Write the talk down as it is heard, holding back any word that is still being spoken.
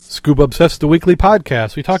Scuba Obsessed, the weekly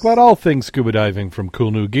podcast. We talk about all things scuba diving, from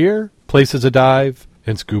cool new gear, places to dive,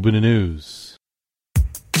 and scuba news.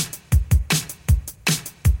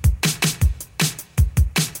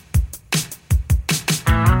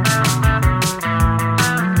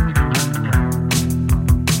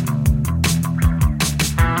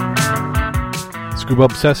 Scuba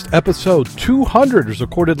Obsessed episode 200 is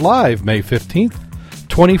recorded live May 15th,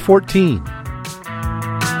 2014.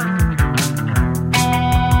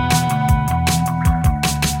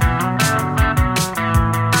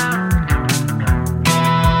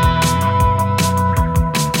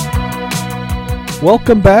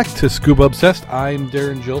 Welcome back to Scuba Obsessed. I'm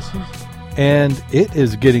Darren Gilson, and it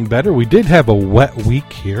is getting better. We did have a wet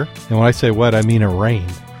week here, and when I say wet, I mean it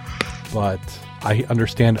rained. But I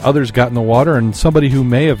understand others got in the water, and somebody who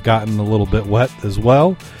may have gotten a little bit wet as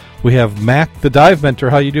well. We have Mac, the dive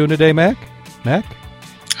mentor. How you doing today, Mac? Mac?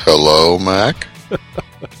 Hello, Mac.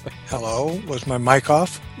 Hello? Was my mic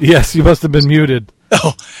off? Yes, you must have been muted.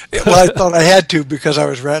 Oh, well, I thought I had to because I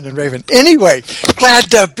was ranting and raving. Anyway, glad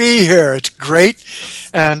to be here. It's great.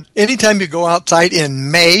 And anytime you go outside in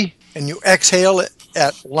May and you exhale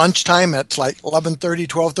at lunchtime, it's like 11:30,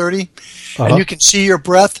 12:30, and you can see your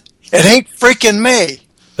breath, it ain't freaking May.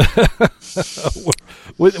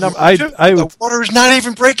 The water's not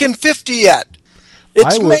even breaking 50 yet.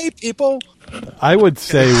 It's May, people. I would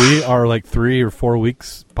say we are like 3 or 4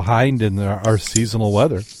 weeks behind in our seasonal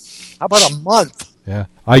weather. How about a month? Yeah,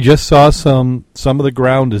 I just saw some of the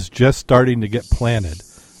ground is just starting to get planted.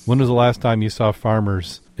 When was the last time you saw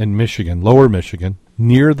farmers in Michigan, lower Michigan,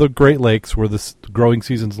 near the Great Lakes where the growing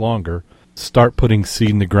season's longer, start putting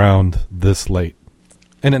seed in the ground this late?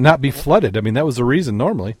 And it not be flooded. I mean, that was the reason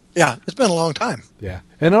normally. Yeah, it's been a long time. Yeah.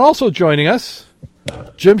 And also joining us,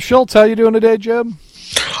 Jim Schultz. How you doing today, Jim?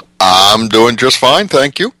 I'm doing just fine,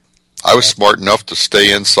 thank you. I was smart enough to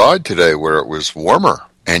stay inside today where it was warmer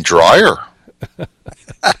and drier.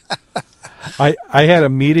 I had a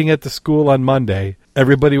meeting at the school on Monday.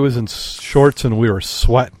 Everybody was in shorts and we were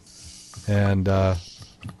sweating. And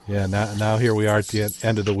now here we are at the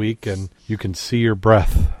end of the week, and you can see your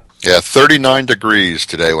breath. Yeah, 39 degrees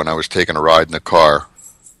today when I was taking a ride in the car.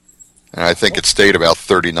 And I think it stayed about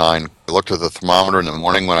 39. I looked at the thermometer in the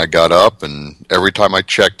morning when I got up, and every time I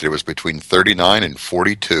checked, it was between 39 and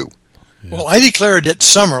 42. Yeah. Well, I declared it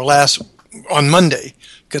summer on Monday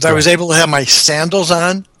because I was able to have my sandals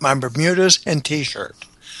on, my Bermudas, and T-shirt.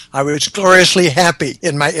 I was gloriously happy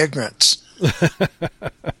in my ignorance.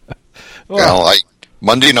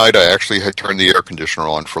 Monday night, I actually had turned the air conditioner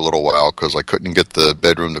on for a little while because I couldn't get the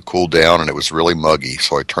bedroom to cool down, and it was really muggy.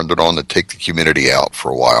 So I turned it on to take the humidity out for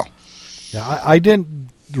a while. Yeah, I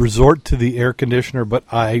didn't resort to the air conditioner, but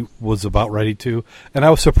I was about ready to. And I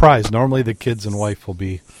was surprised. Normally the kids and wife will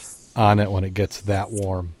be on it when it gets that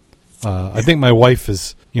warm. I think my wife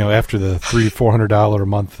is, after the $300-400 a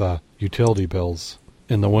month utility bills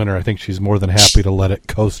in the winter, I think she's more than happy to let it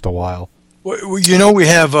coast a while. Well, we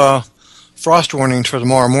have frost warnings for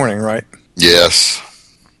tomorrow morning, right? Yes.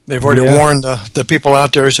 They've already warned the people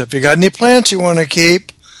out there. So if you got any plants you want to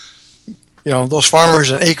keep, those farmers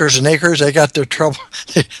and acres, they got their trouble.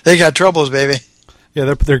 They got troubles, baby.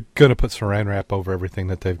 Yeah, they're going to put saran wrap over everything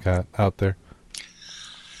that they've got out there.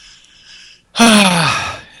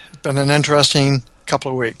 It's been an interesting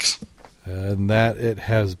couple of weeks. And that it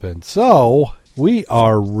has been. So, we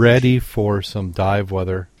are ready for some dive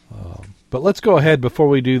weather. But let's go ahead before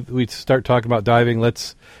we start talking about diving.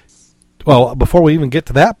 Before we even get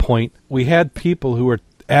to that point, we had people who were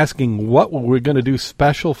asking what we're going to do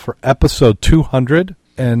special for episode 200,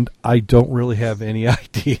 and I don't really have any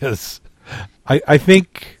ideas. I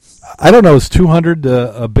think, I don't know, is 200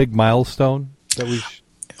 a big milestone that we?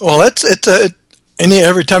 Well,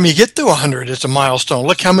 every time you get to 100, it's a milestone.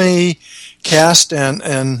 Look how many cast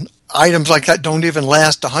and items like that don't even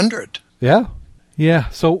last 100. Yeah. Yeah,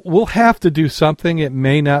 so we'll have to do something. It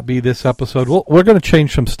may not be this episode. We're going to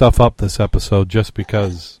change some stuff up this episode just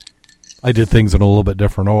because I did things in a little bit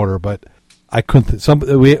different order. But I couldn't. Some of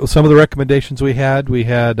the recommendations we had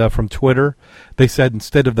from Twitter. They said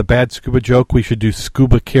instead of the bad scuba joke, we should do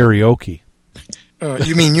scuba karaoke.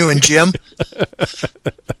 You mean you and Jim?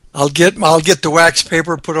 I'll get the wax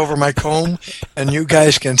paper put over my comb, and you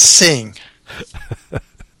guys can sing.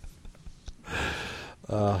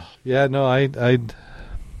 Don't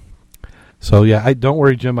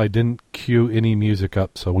worry, Jim. I didn't cue any music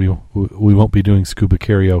up, so we won't be doing scuba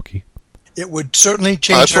karaoke. It would certainly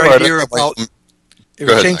change their idea about. It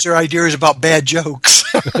would change their ideas about bad jokes.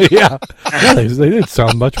 Yeah, they did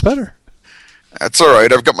sound much better. That's all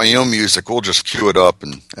right. I've got my own music. We'll just cue it up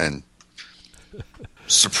and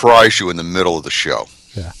surprise you in the middle of the show.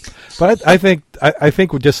 Yeah. But I think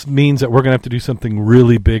it just means that we're going to have to do something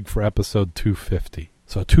really big for episode 250.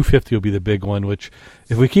 So 250 will be the big one, which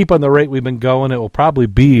if we keep on the rate we've been going, it will probably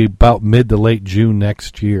be about mid to late June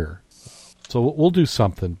next year. So we'll do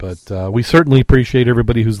something, but we certainly appreciate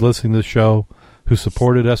everybody who's listening to the show, who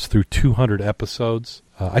supported us through 200 episodes.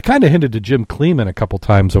 I kind of hinted to Jim Kleeman a couple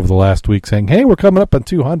times over the last week saying, hey, we're coming up on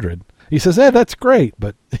 200. He says, hey, that's great,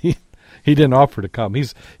 but he didn't offer to come.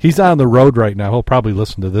 He's on the road right now. He'll probably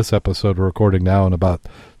listen to this episode we're recording now in about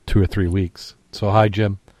 2 or 3 weeks. So hi,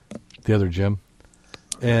 Jim, the other Jim.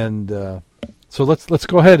 And so let's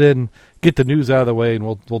go ahead and get the news out of the way, and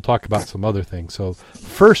we'll talk about some other things. So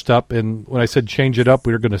first up, and when I said change it up,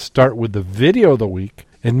 we were going to start with the video of the week.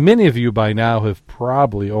 And many of you by now have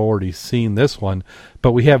probably already seen this one,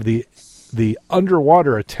 but we have the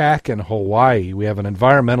underwater attack in Hawaii. We have an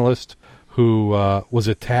environmentalist who was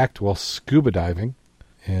attacked while scuba diving.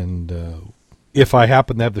 And if I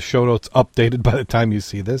happen to have the show notes updated by the time you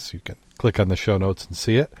see this, you can click on the show notes and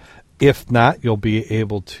see it. If not, you'll be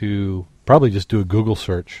able to probably just do a Google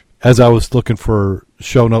search. As I was looking for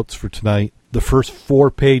show notes for tonight, the first 4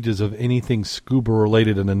 pages of anything scuba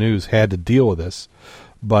related in the news had to deal with this.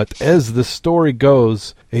 But as the story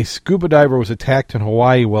goes, a scuba diver was attacked in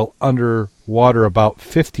Hawaii while underwater about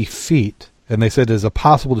 50 feet. And they said there's a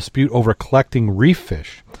possible dispute over collecting reef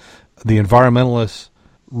fish. The environmentalist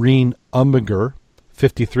Reen Umbinger,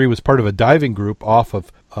 53, was part of a diving group off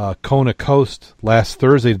of Kona Coast last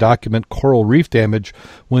Thursday to document coral reef damage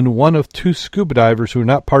when one of 2 scuba divers who are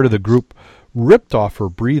not part of the group ripped off her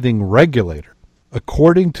breathing regulator.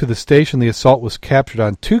 According to the station, the assault was captured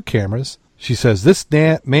on 2 cameras. She says, this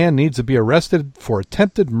man needs to be arrested for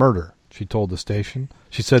attempted murder, she told the station.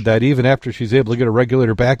 She said that even after she's able to get her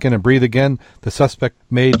regulator back in and breathe again, the suspect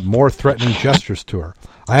made more threatening gestures to her.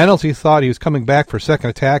 I honestly thought he was coming back for a second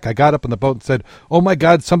attack. I got up in the boat and said, oh my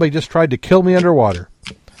God, somebody just tried to kill me underwater.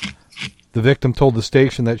 The victim told the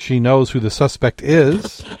station that she knows who the suspect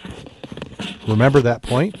is, remember that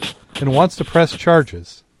point, and wants to press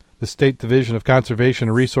charges. The State Division of Conservation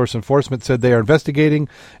and Resource Enforcement said they are investigating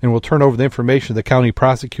and will turn over the information to the county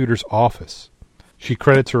prosecutor's office. She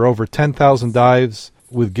credits her over 10,000 dives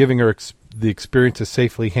with giving her the experience to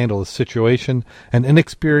safely handle the situation. An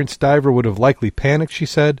inexperienced diver would have likely panicked, she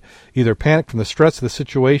said, either panic from the stress of the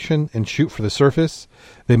situation and shoot for the surface.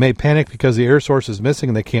 They may panic because the air source is missing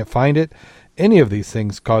and they can't find it. Any of these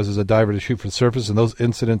things causes a diver to shoot for the surface, and those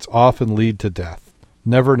incidents often lead to death.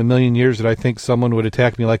 Never in a million years did I think someone would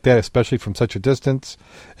attack me like that, especially from such a distance.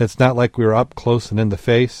 It's not like we were up close and in the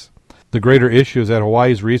face. The greater issue is that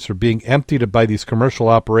Hawaii's reefs are being emptied by these commercial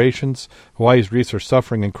operations. Hawaii's reefs are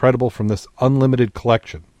suffering incredible from this unlimited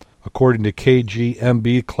collection. According to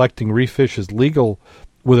KGMB, collecting reef fish is legal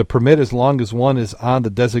with a permit as long as one is on the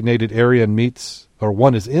designated area and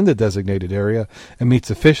one is in the designated area and meets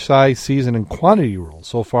the fish size, season, and quantity rules.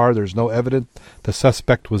 So far, there's no evidence the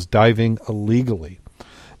suspect was diving illegally.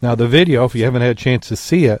 Now, the video, if you haven't had a chance to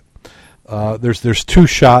see it, there's 2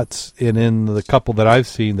 shots, and in the couple that I've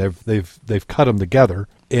seen, they've cut them together,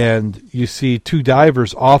 and you see 2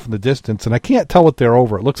 divers off in the distance, and I can't tell what they're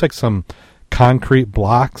over. It looks like some concrete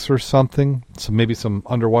blocks or something, maybe some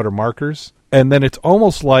underwater markers, and then it's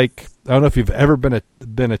almost like, I don't know if you've ever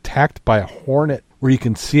been attacked by a hornet, where you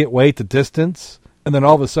can see it way at the distance, and then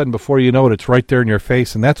all of a sudden, before you know it, it's right there in your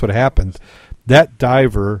face, and that's what happened. That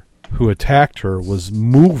diver who attacked her was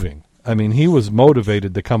moving. I mean, he was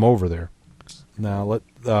motivated to come over there. Now,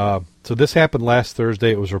 so this happened last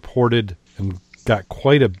Thursday. It was reported and got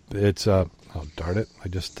quite a. It's oh darn it! I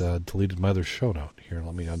just deleted my other show note here.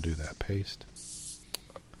 Let me undo that. Paste.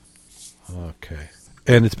 Okay,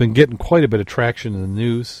 and it's been getting quite a bit of traction in the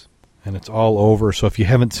news, and it's all over. So if you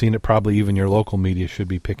haven't seen it, probably even your local media should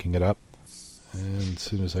be picking it up. And as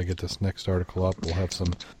soon as I get this next article up, we'll have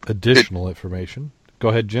some additional information. Go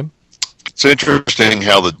ahead, Jim. It's interesting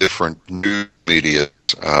how the different news media,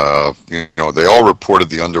 they all reported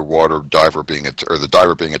the underwater diver the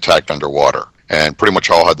diver being attacked underwater, and pretty much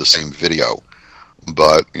all had the same video.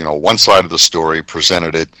 But one side of the story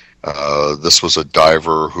presented it. This was a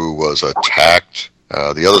diver who was attacked.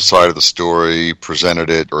 The other side of the story presented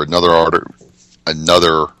it, or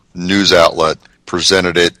another news outlet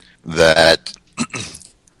presented it that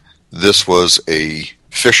this was a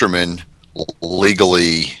fisherman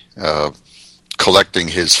legally collecting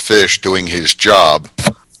his fish, doing his job,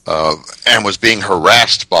 and was being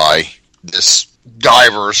harassed by this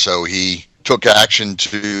diver, so he took action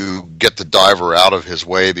to get the diver out of his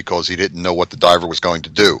way because he didn't know what the diver was going to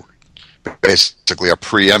do. Basically a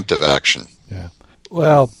preemptive action. Yeah.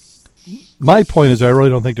 Well, my point is I really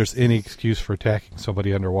don't think there's any excuse for attacking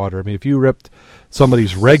somebody underwater. I mean, if you ripped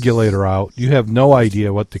somebody's regulator out, you have no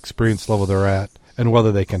idea what the experience level they're at and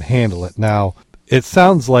whether they can handle it. Now, it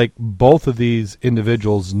sounds like both of these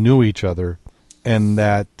individuals knew each other, and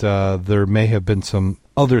that there may have been some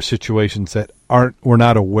other situations that we're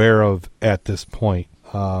not aware of at this point.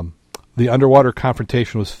 The underwater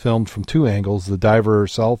confrontation was filmed from two angles: the diver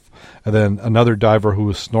herself, and then another diver who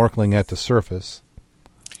was snorkeling at the surface.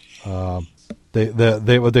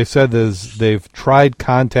 What they said is they've tried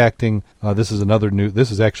contacting. This is another news.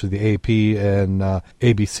 This is actually the AP and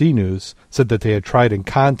ABC News said that they had tried and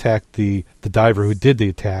contact the diver who did the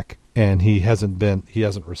attack, and he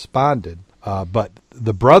hasn't responded. But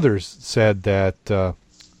the brothers said that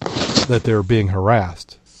they were being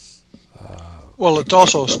harassed. Well, it's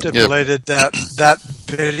also stipulated that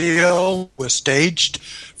video was staged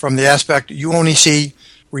from the aspect you only see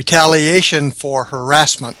retaliation for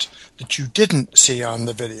harassment that you didn't see on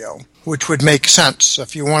the video, which would make sense.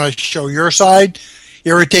 If you want to show your side,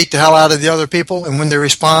 irritate the hell out of the other people, and when they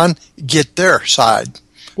respond, get their side.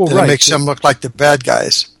 Well, then it makes them look like the bad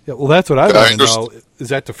guys. Yeah, well, that's what I want to know. Is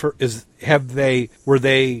that were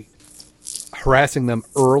they harassing them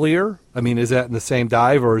earlier? I mean, is that in the same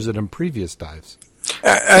dive or is it in previous dives?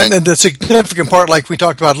 And the significant part, like we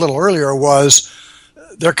talked about a little earlier, was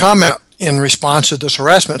their comment in response to this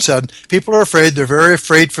harassment said, people are afraid, they're very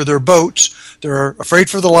afraid for their boats, they're afraid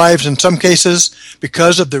for their lives in some cases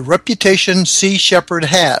because of the reputation Sea Shepherd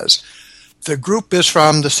has. The group is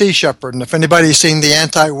from the Sea Shepherd, and if anybody's seen the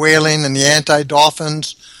anti-whaling and the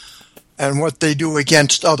anti-dolphins and what they do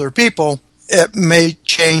against other people, it may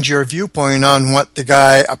change your viewpoint on what the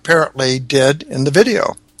guy apparently did in the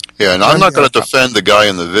video. Yeah, and I'm not going to defend the guy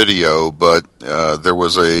in the video, but there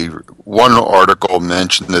was one article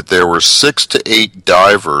mentioned that there were 6 to 8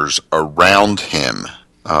 divers around him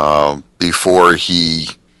before he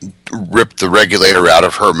ripped the regulator out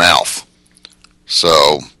of her mouth.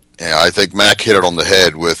 So, yeah, I think Mac hit it on the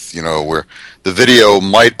head with, where the video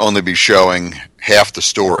might only be showing half the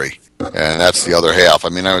story. And that's the other half. I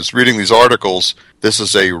mean, I was reading these articles. This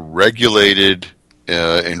is a regulated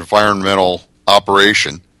environmental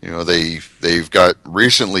operation. They've got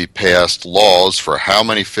recently passed laws for how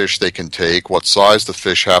many fish they can take, what size the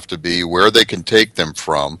fish have to be, where they can take them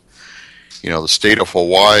from. The state of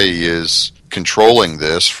Hawaii is controlling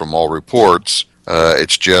this from all reports.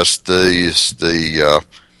 It's just the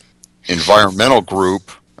environmental group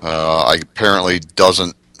apparently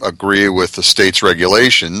doesn't agree with the state's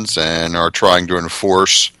regulations and are trying to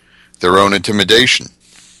enforce their own intimidation.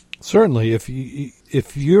 Certainly,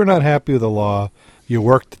 if you're not happy with the law, you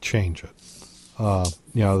work to change it.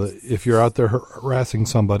 If you're out there harassing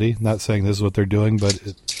somebody, not saying this is what they're doing, but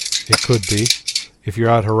it could be. If you're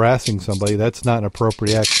out harassing somebody, that's not an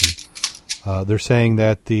appropriate action. They're saying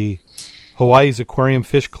that the Hawaii's aquarium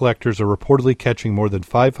fish collectors are reportedly catching more than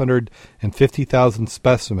 550,000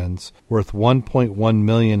 specimens worth $1.1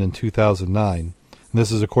 million in 2009. And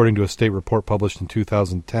this is according to a state report published in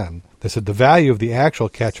 2010. They said the value of the actual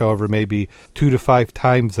catch, however, may be 2 to 5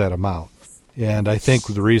 times that amount. And I think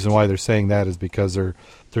the reason why they're saying that is because they're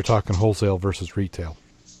talking wholesale versus retail.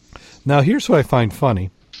 Now, here's what I find funny.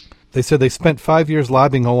 They said they spent 5 years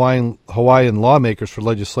lobbying Hawaiian lawmakers for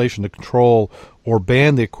legislation to control or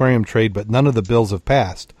ban the aquarium trade, but none of the bills have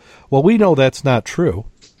passed. Well, we know that's not true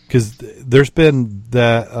because there's been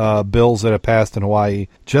bills that have passed in Hawaii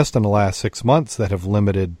just in the last 6 months that have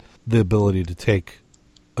limited the ability to take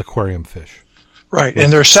aquarium fish. Right,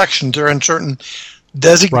 and there are sections. They're in certain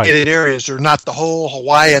designated areas. They're not the whole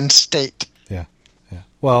Hawaiian state. Yeah.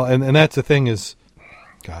 Well, and that's the thing is,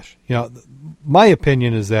 gosh, my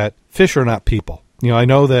opinion is that fish are not people. I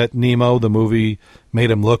know that Nemo, the movie, made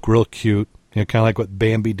him look real cute, kind of like what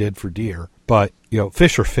Bambi did for deer. But,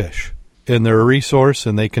 fish are fish, and they're a resource,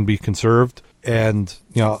 and they can be conserved. And,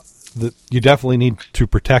 you definitely need to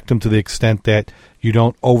protect them to the extent that you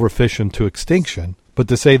don't overfish them to extinction. But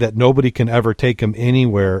to say that nobody can ever take them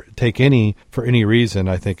anywhere, take any for any reason,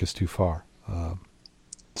 I think is too far.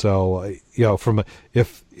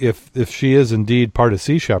 If she is indeed part of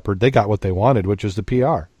Sea Shepherd, they got what they wanted, which is the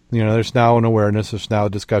PR. There's now an awareness. There's now a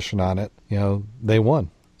discussion on it. They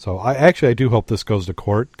won. So I do hope this goes to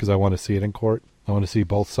court because I want to see it in court. I want to see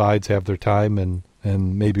both sides have their time and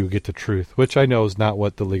maybe we get the truth, which I know is not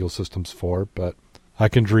what the legal system's for, but I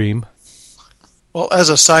can dream. Well, as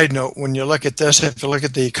a side note, when you look at this, if you look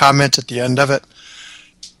at the comments at the end of it,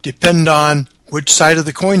 depend on which side of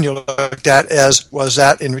the coin you looked at as was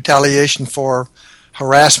that in retaliation for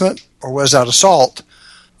harassment or was that assault.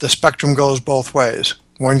 The spectrum goes both ways.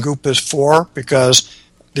 One group is for because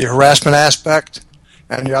the harassment aspect,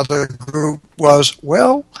 and the other group was,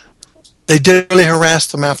 well, they did really harass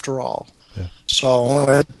them after all. Yeah.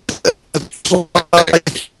 So it's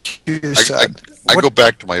like you said. I go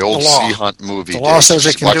back to my old The law. Sea Hunt movie. The law days, says they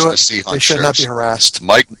just can watching do the it. Sea Hunt They should not be shows. harassed.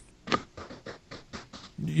 Mike,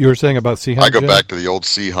 You were saying about Sea Hunt? I go Jim? back to the old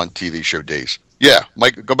Sea Hunt TV show days. Yeah,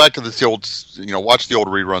 Mike, go back to the old, watch the old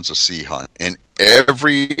reruns of Sea Hunt. And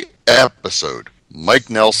every episode, Mike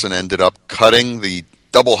Nelson ended up cutting the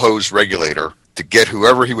double hose regulator to get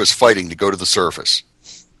whoever he was fighting to go to the surface.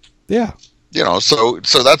 Yeah. So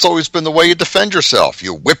that's always been the way you defend yourself.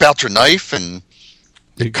 You whip out your knife and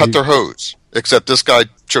cut their hose. Except this guy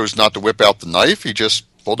chose not to whip out the knife. He just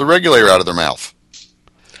pulled the regulator out of their mouth.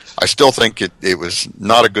 I still think it was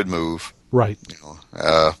not a good move. Right.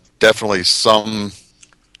 Definitely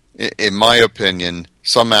in my opinion,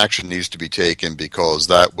 some action needs to be taken because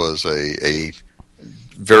that was a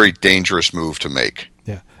very dangerous move to make.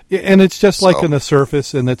 Yeah, and it's just like on the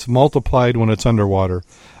surface, and it's multiplied when it's underwater.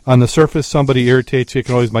 On the surface, somebody irritates you. You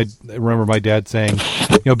can always remember my dad saying,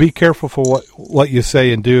 be careful for what you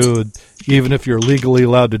say and do, even if you're legally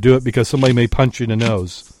allowed to do it, because somebody may punch you in the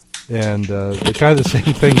nose. And the kind of the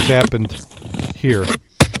same things happened here.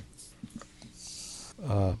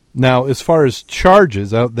 Now, as far as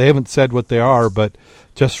charges, they haven't said what they are, but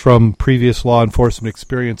just from previous law enforcement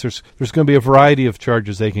experience, there's going to be a variety of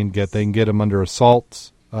charges they can get. They can get them under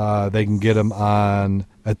assaults. They can get them on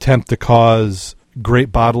attempt to cause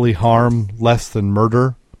great bodily harm, less than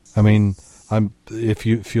murder. I mean, if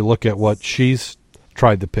you look at what she's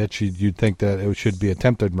tried to pitch, you'd think that it should be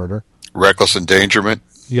attempted murder. Reckless endangerment.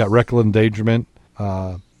 Yeah, reckless endangerment.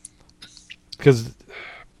 Because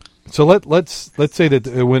so let's say that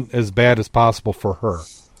it went as bad as possible for her,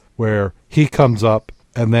 where he comes up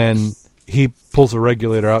and then he pulls the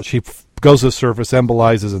regulator out. She goes to the surface,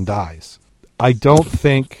 embolizes, and dies. I don't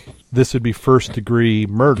think this would be first-degree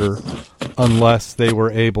murder unless they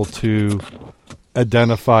were able to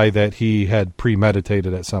identify that he had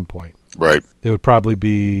premeditated at some point. Right. It would probably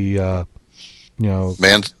be,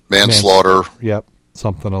 manslaughter. Yep,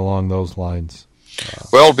 something along those lines.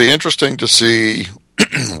 Well, it'll be interesting to see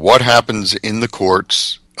what happens in the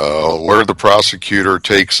courts, where the prosecutor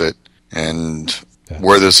takes it, and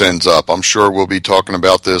where this ends up. I'm sure we'll be talking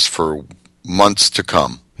about this for months to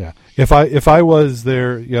come. Yeah. If I was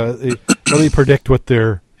there, let me predict what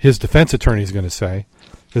his defense attorney is going to say.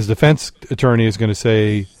 His defense attorney is going to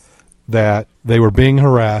say that they were being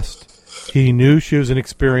harassed. He knew she was an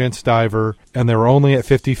experienced diver, and they were only at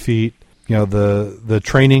 50 feet. The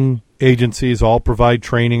training agencies all provide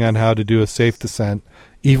training on how to do a safe descent,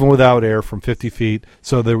 even without air, from 50 feet.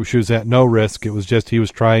 So she was at no risk. It was just he was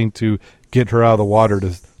trying to get her out of the water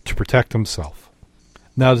to protect himself.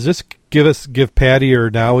 Now, does this give Patty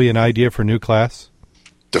or Nowie an idea for a new class?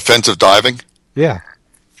 Defensive diving? Yeah.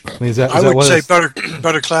 I mean, I would say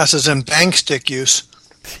better classes in bang stick use.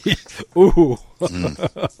 Ooh.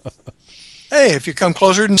 Hey, if you come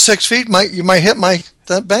closer than 6 feet, you might hit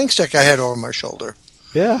that bang stick I had over my shoulder.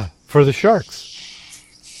 Yeah, for the sharks.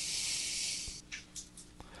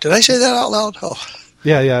 Did I say that out loud? Oh.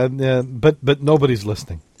 Yeah, but nobody's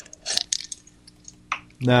listening.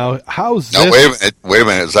 Now, how's now, this? Wait a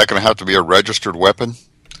minute. Is that going to have to be a registered weapon?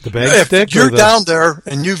 The bang stick? If you're down there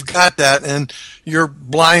and you've got that and you're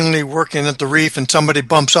blindly working at the reef and somebody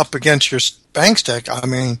bumps up against your bang stick, I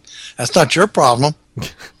mean, that's not your problem.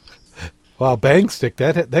 Wow, bang stick,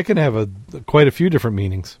 that can have quite a few different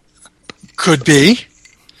meanings. Could be.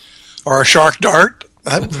 Or a shark dart.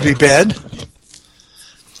 That would be bad.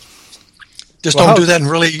 Just don't do that in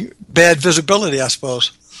really bad visibility, I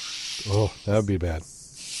suppose. Oh, that would be bad.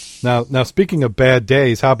 Now, speaking of bad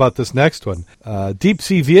days, how about this next one? Deep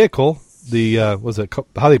sea vehicle, how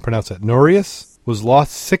do you pronounce that? Nereus, was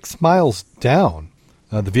lost 6 miles down.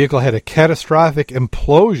 The vehicle had a catastrophic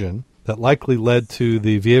implosion that likely led to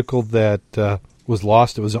the vehicle that was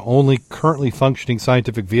lost. It was the only currently functioning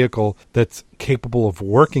scientific vehicle that's capable of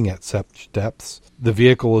working at such depths. The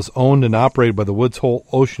vehicle was owned and operated by the Woods Hole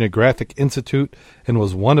Oceanographic Institute and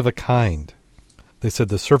was one of a kind. They said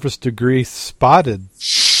the surface debris spotted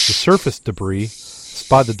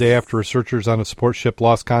the day after researchers on a support ship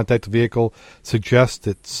lost contact with the vehicle suggests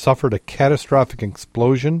it suffered a catastrophic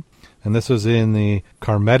explosion, and this was in the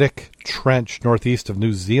Carmetic Trench northeast of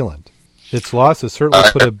New Zealand. Its loss has certainly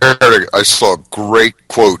I saw a great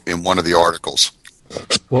quote in one of the articles.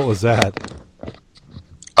 What was that?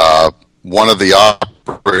 One of the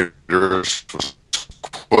operators was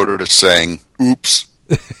quoted as saying, "Oops."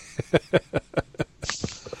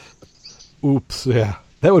 Oops, yeah.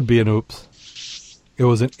 That would be an oops. It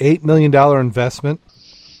was an $8 million investment.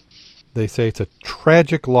 They say it's a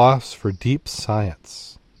tragic loss for deep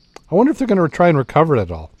science. I wonder if they're going to try and recover it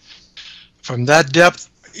at all. From that depth,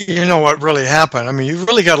 you know what really happened. I mean, you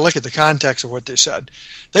really got to look at the context of what they said.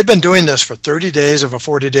 They've been doing this for 30 days of a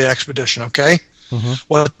 40-day expedition, okay? Mm-hmm.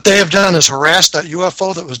 What they have done is harassed that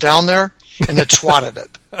UFO that was down there, and it swatted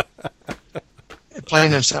it.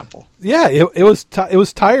 Plain and simple. Yeah, it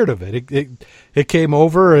was tired of it. It came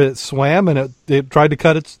over, it swam, and it tried to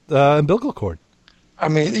cut its umbilical cord. I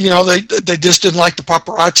mean, you know, they just didn't like the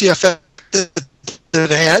paparazzi effect that it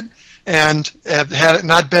had, and had it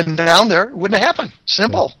not been down there, it wouldn't have happened.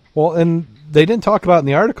 Simple. Yeah. Well, and they didn't talk about it in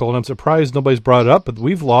the article, and I'm surprised nobody's brought it up, but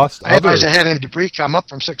we've lost I advise had any debris come up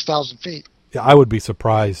from 6,000 feet. Yeah, I would be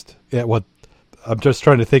surprised at what... I'm just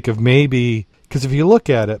trying to think of maybe... Because if you look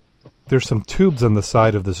at it, there's some tubes on the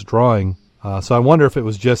side of this drawing, so I wonder if it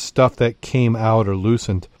was just stuff that came out or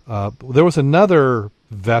loosened. There was another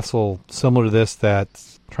vessel similar to this that...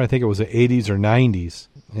 I'm trying to think, it was the 80s or 90s.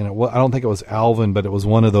 And I don't think it was Alvin, but it was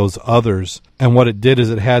one of those others. And what it did is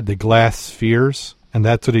it had the glass spheres, and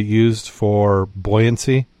that's what it used for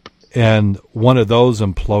buoyancy. And one of those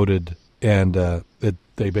imploded, and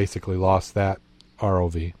they basically lost that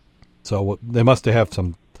ROV. So they must have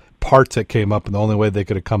some parts that came up, and the only way they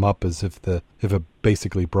could have come up is if it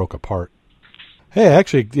basically broke apart. Hey,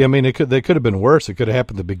 actually, I mean, they could have been worse. It could have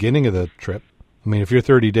happened at the beginning of the trip. I mean, if you're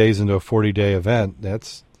 30 days into a 40-day event,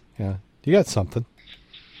 you got something.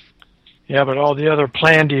 Yeah, but all the other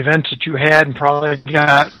planned events that you had and probably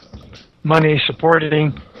got money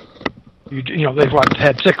supporting, you know, they've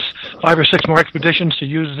had 5 or 6 more expeditions to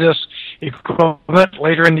use this equipment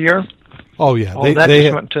later in the year. Oh yeah, they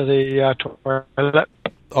went to the toilet.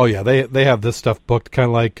 Oh yeah, they have this stuff booked, kind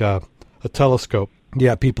of like a telescope.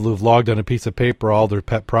 Yeah, people who've logged on a piece of paper all their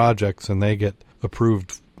pet projects, and they get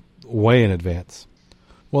approved way in advance.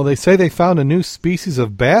 Well, they say they found a new species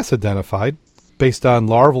of bass identified based on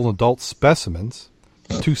larval and adult specimens.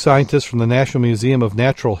 2 scientists from the National Museum of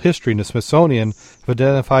Natural History and the Smithsonian have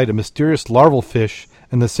identified a mysterious larval fish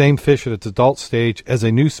and the same fish at its adult stage as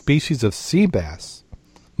a new species of sea bass.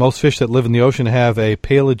 Most fish that live in the ocean have a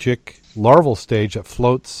pelagic larval stage that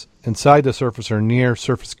floats inside the surface or near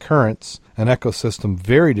surface currents, an ecosystem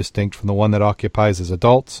very distinct from the one that occupies as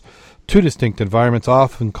adults. 2 distinct environments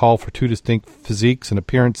often call for 2 distinct physiques and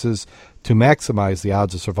appearances to maximize the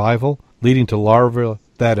odds of survival, leading to larvae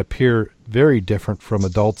that appear very different from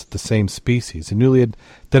adults of the same species. A newly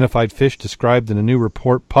identified fish described in a new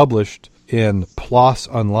report published in PLOS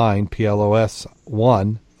Online, PLOS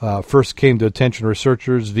 1, first came to attention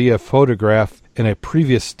researchers via photograph in a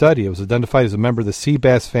previous study. It was identified as a member of the sea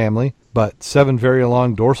bass family, but 7 very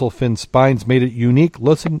long dorsal fin spines made it a unique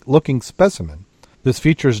looking specimen. This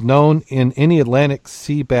feature is known in any Atlantic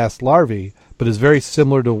sea bass larvae, but is very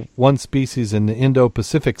similar to one species in the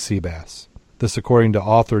Indo-Pacific sea bass. This according to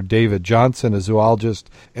author David Johnson, a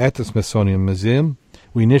zoologist at the Smithsonian Museum.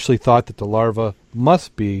 We initially thought that the larva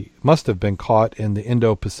must have been caught in the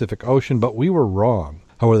Indo-Pacific Ocean, but we were wrong.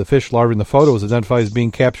 However, the fish larva in the photo was identified as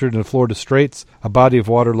being captured in the Florida Straits, a body of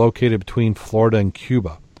water located between Florida and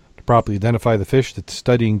Cuba. To properly identify the fish, the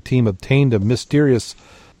studying team obtained a mysterious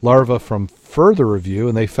larva from further review,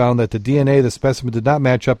 and they found that the DNA of the specimen did not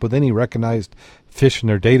match up with any recognized fish in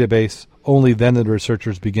their database. Only then did the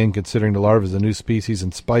researchers begin considering the larva as a new species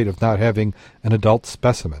in spite of not having an adult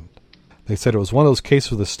specimen. They said it was one of those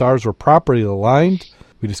cases where the stars were properly aligned.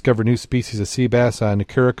 We discovered new species of sea bass on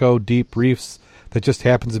Curacao deep reefs that just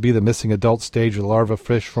happens to be the missing adult stage of the larva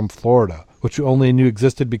fish from Florida, which we only knew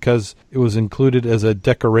existed because it was included as a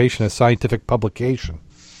decoration, a scientific publication.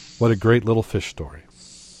 What a great little fish story.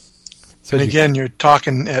 So and again, you're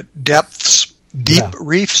talking at depths, deep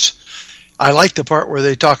reefs. I like the part where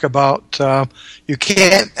they talk about you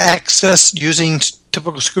can't access using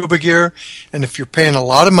typical scuba gear, and if you're paying a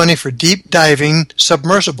lot of money for deep diving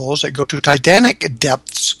submersibles that go to Titanic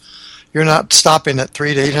depths, you're not stopping at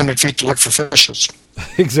 300 to 800 feet to look for fishes.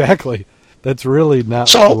 Exactly. That's really not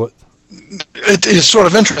so. It is sort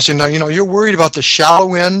of interesting now. You know, you're worried about the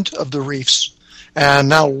shallow end of the reefs, and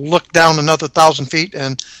now look down another 1,000 feet,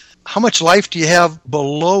 and how much life do you have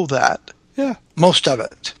below that? Yeah, most of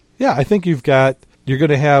it. Yeah, I think you're going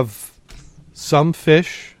to have some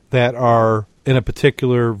fish that are in a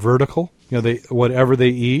particular vertical. You know, whatever they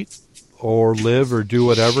eat or live or do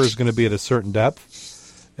whatever is going to be at a certain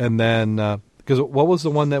depth. And then, because what was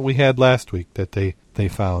the one that we had last week that they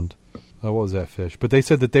found? What was that fish? But they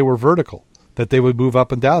said that they were vertical, that they would move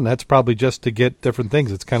up and down. That's probably just to get different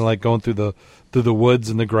things. It's kind of like going through the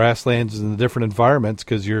woods and the grasslands and the different environments,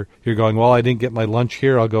 because you're going, well, I didn't get my lunch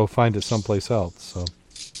here. I'll go find it someplace else. So.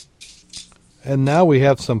 And now we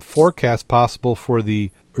have some forecast possible for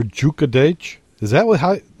the Irukandji. Is that what?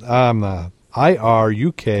 Irukandji?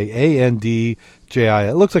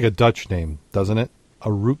 It looks like a Dutch name, doesn't it?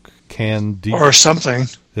 Araucanidia. Or something.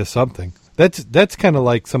 Yeah, something. That's kind of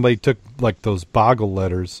like somebody took like those Boggle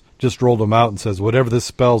letters, just rolled them out and says, whatever this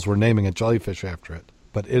spells, we're naming a jellyfish after it.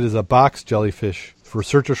 But it is a box jellyfish.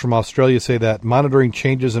 Researchers from Australia say that monitoring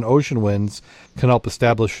changes in ocean winds can help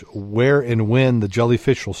establish where and when the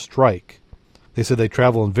jellyfish will strike. They said they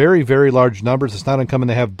travel in very, very large numbers. It's not uncommon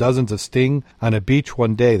to have dozens of sting on a beach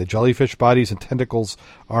one day. The jellyfish bodies and tentacles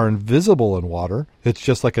are invisible in water. It's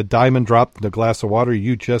just like a diamond dropped in a glass of water.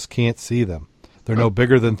 You just can't see them. They're no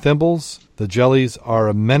bigger than thimbles. The jellies are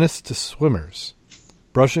a menace to swimmers.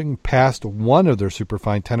 Brushing past one of their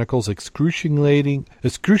superfine tentacles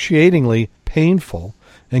excruciatingly painful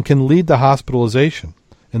and can lead to hospitalization.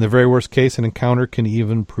 In the very worst case, an encounter can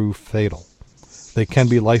even prove fatal. They can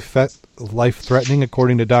be life-threatening,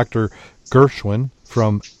 according to Dr. Gershwin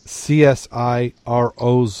from CSIRO's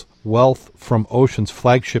Wealth from Oceans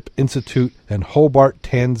Flagship Institute in Hobart,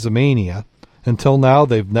 Tasmania. Until now,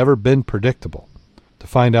 they've never been predictable. To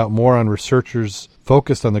find out more on researchers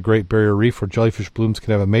focused on the Great Barrier Reef, where jellyfish blooms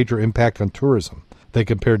can have a major impact on tourism. They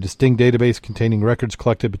compared a sting database containing records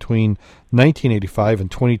collected between 1985 and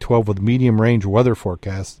 2012 with medium-range weather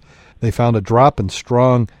forecasts. They found a drop in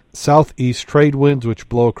strong southeast trade winds which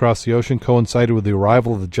blow across the ocean coincided with the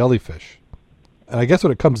arrival of the jellyfish. And I guess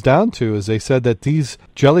what it comes down to is they said that these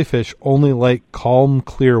jellyfish only like calm,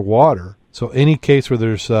 clear water. So any case where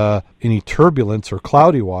there's any turbulence or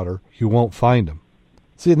cloudy water, you won't find them.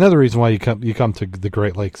 See, another reason why you come to the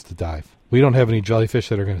Great Lakes to dive. We don't have any jellyfish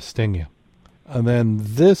that are going to sting you. And then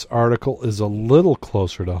this article is a little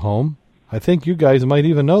closer to home. I think you guys might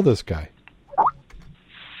even know this guy.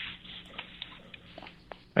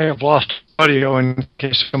 I have lost audio in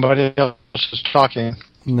case somebody else is talking.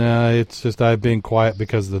 Nah, it's just I've been quiet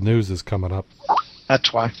because the news is coming up.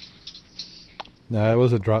 That's why. No, it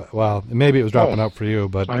wasn't well, maybe it was dropping out for you,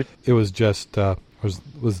 but right. It was just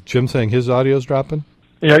was Jim saying his audio's dropping?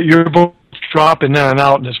 Yeah, you're both dropping in and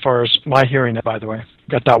out as far as my hearing it, by the way.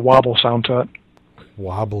 Got that wobble sound to it.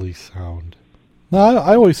 Wobbly sound. No,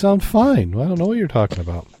 I always sound fine. I don't know what you're talking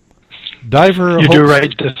about. Diver You do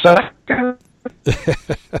right this second.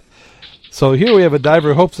 So here we have a diver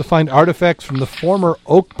who hopes to find artifacts from the former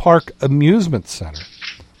Oak Park Amusement Center.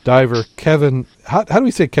 Diver Kevin, how do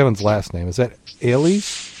we say Kevin's last name? Is that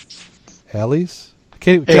Ailes? Ailes?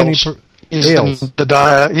 Ailes. He's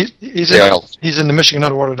in the Michigan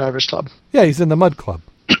Underwater Divers Club. Yeah, he's in the Mud Club.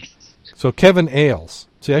 So Kevin Ailes.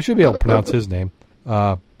 See, I should be able to pronounce his name.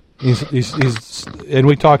 He's and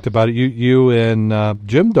we talked about it. You and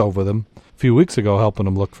Jim dove with him a few weeks ago, helping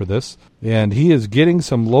him look for this. And he is getting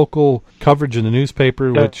some local coverage in the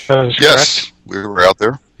newspaper, which yes, we were out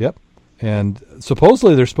there. Yep. And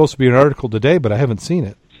supposedly there's supposed to be an article today, but I haven't seen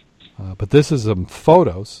it. But this is some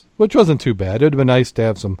photos, which wasn't too bad. It would have been nice to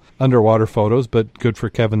have some underwater photos, but good for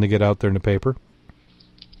Kevin to get out there in the paper.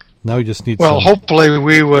 Now we just need hopefully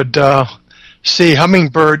we would see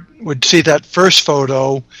Hummingbird would see that first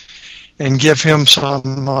photo and give him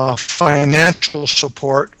some financial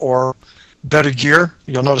support or better gear.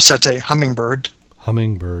 You'll notice that's a Hummingbird.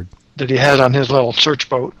 Hummingbird. That he had on his little search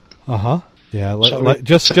boat. Uh-huh. Yeah,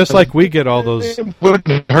 just like we get all those. It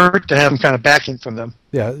wouldn't hurt to have kind of backing from them.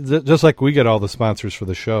 Yeah, just like we get all the sponsors for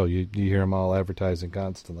the show. You hear them all advertising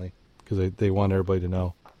constantly because they want everybody to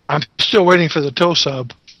know. I'm still waiting for the tow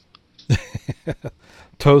sub.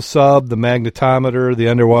 Tow sub, the magnetometer, the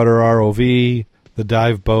underwater ROV, the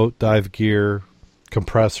dive boat, dive gear,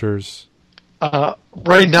 compressors.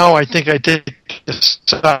 Right now, I think I take the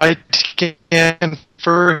side scan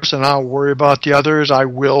first, and I'll worry about the others. I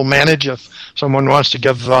will manage if someone wants to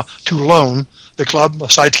give to loan the club a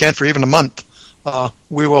side scan for even a month.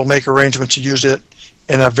 We will make arrangements to use it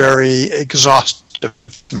in a very exhaustive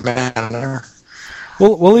manner.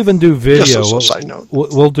 We'll even do video. Just as a side note.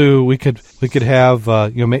 We could have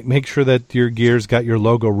make sure that your gear's got your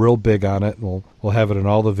logo real big on it, and we'll have it in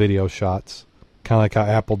all the video shots. Kind of like how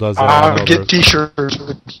Apple does that. I'll get T-shirts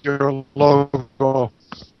with your logo.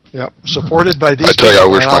 Yep, supported by these. I tell you, I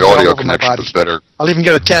wish my audio connection was better. I'll even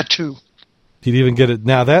get a tattoo. You'd even get it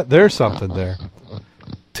now. There's something there.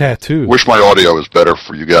 Tattoo. Wish my audio was better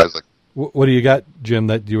for you guys. What do you got, Jim?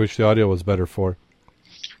 That you wish the audio was better for?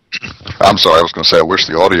 I'm sorry. I was going to say I wish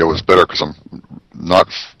the audio was better because I'm not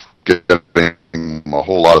getting a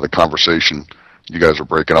whole lot of the conversation. You guys are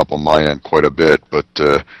breaking up on my end quite a bit, but.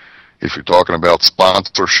 If you're talking about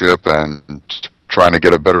sponsorship and trying to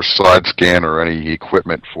get a better side scan or any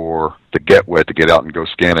equipment for the Get Wet to get out and go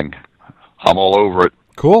scanning, I'm all over it.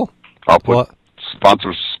 Cool. I'll put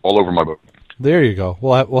sponsors all over my boat. There you go.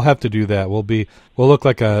 We'll have to do that. We'll look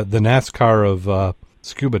like the NASCAR of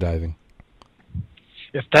scuba diving.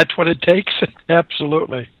 if that's what it takes,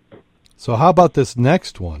 absolutely. So how about this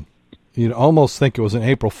next one? You'd almost think it was an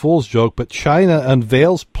April Fool's joke, but China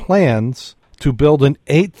unveils plans to build an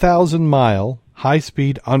 8,000-mile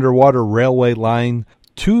high-speed underwater railway line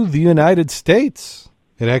to the United States.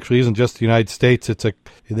 It actually isn't just the United States. It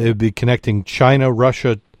would be connecting China,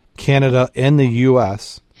 Russia, Canada, and the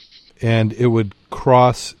U.S., and it would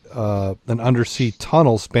cross an undersea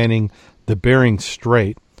tunnel spanning the Bering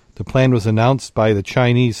Strait. The plan was announced by the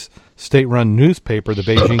Chinese state-run newspaper, the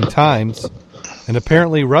Beijing Times, and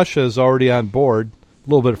apparently Russia is already on board. A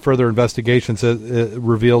little bit further investigation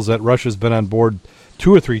reveals that Russia's been on board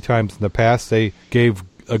 2 or 3 times in the past. They gave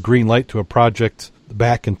a green light to a project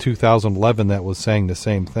back in 2011 that was saying the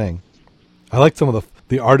same thing. I like some of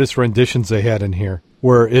the artist renditions they had in here,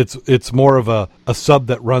 where it's more of a sub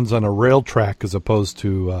that runs on a rail track as opposed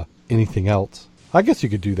to anything else. I guess you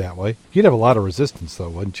could do that way. You'd have a lot of resistance, though,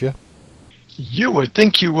 wouldn't you? You would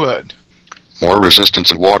think you would. More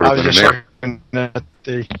resistance in water I was than in just air. looking at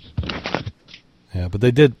the Yeah, but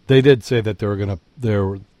they did say that they were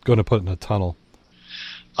gonna put in a tunnel.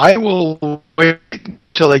 I will wait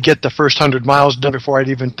till they get the first 100 miles done before I'd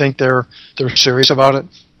even think they're serious about it.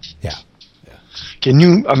 Yeah. Can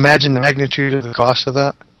you imagine the magnitude of the cost of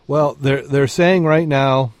that? Well, they're saying right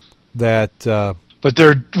now that But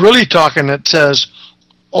they're really talking, it says,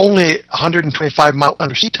 only 125-mile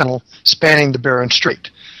undersea tunnel spanning the Bering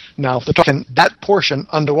Strait. Now, if they're talking that portion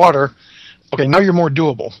underwater, okay, now you're more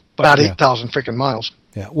doable, but not 8,000 freaking miles.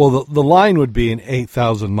 yeah. Well, the line would be an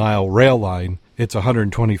 8,000-mile rail line. It's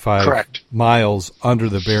 125 Correct. miles under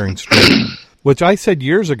the Bering Strait, which I said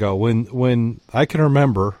years ago when I can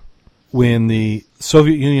remember when the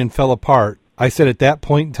Soviet Union fell apart. I said at that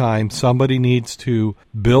point in time, somebody needs to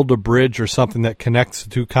build a bridge or something that connects the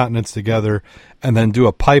two continents together and then do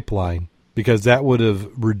a pipeline, because that would have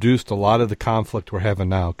reduced a lot of the conflict we're having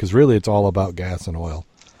now, because really it's all about gas and oil.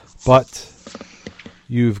 But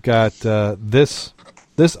you've got this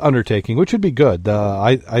undertaking, which would be good.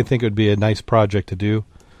 I think it would be a nice project to do.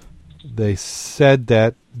 They said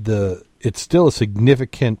that it's still a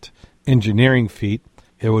significant engineering feat.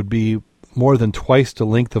 It would be more than twice the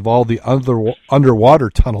length of all the underwater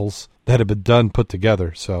tunnels that have been done put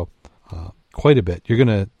together. So quite a bit. You're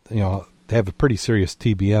going to have a pretty serious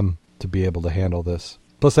TBM to be able to handle this.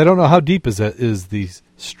 Plus, I don't know how deep is the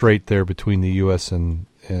strait there between the U.S. and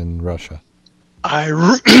Russia.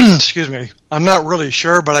 Excuse me. I'm not really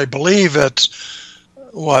sure, but I believe it's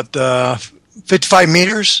 55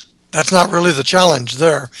 meters. That's not really the challenge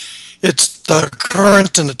there. It's the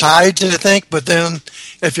currents and the tides, I think. But then,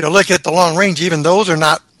 if you look at the long range, even those are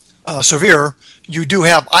not severe. You do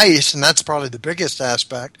have ice, and that's probably the biggest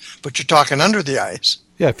aspect. But you're talking under the ice.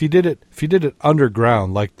 Yeah, if you did it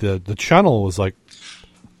underground, like the channel was like,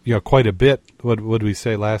 quite a bit. What did we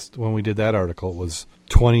say last when we did that article? It was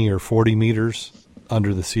 20 or 40 meters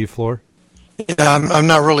under the seafloor. Yeah, I'm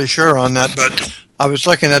not really sure on that, but I was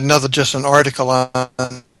looking at an article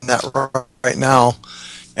on that right now,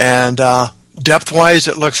 and depth-wise,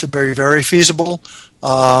 it looks to be very feasible.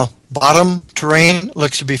 Bottom terrain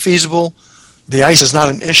looks to be feasible. The ice is not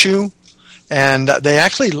an issue, and they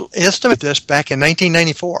actually estimated this back in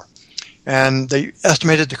 1994, and they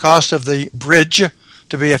estimated the cost of the bridge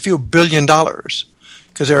to be a few $1 billion,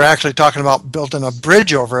 because they're actually talking about building a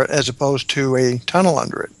bridge over it as opposed to a tunnel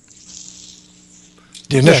under it.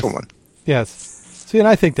 The initial one. Yes. See, and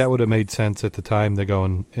I think that would have made sense at the time to go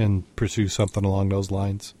and pursue something along those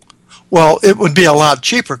lines. Well, it would be a lot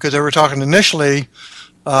cheaper, because they were talking initially,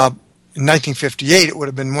 in 1958, it would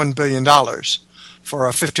have been $1 billion for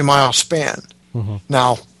a 50-mile span. Mm-hmm.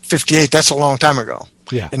 Now, 58, that's a long time ago.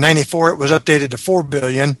 Yeah. In 94, it was updated to $4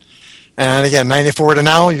 billion. And again, 94 to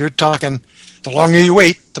now, you're talking, the longer you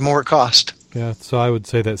wait, the more it costs. Yeah, so I would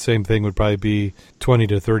say that same thing would probably be 20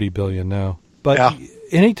 to 30 billion now. But Yeah.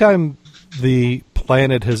 anytime the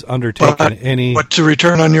planet has undertaken any... What's the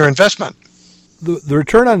return on your investment? The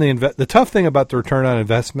return on the tough thing about the return on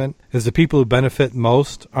investment is the people who benefit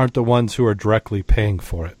most aren't the ones who are directly paying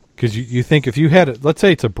for it. Because you think if you had it, let's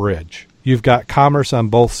say it's a bridge, you've got commerce on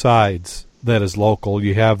both sides that is local.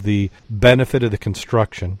 You have the benefit of the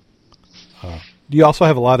construction. You also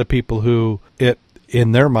have a lot of people who it,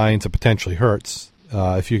 in their minds, it potentially hurts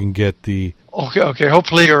if you can get the... Okay.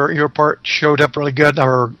 Hopefully your part showed up really good,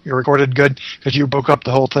 or you recorded good, because you broke up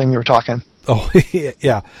the whole thing you were talking. Oh,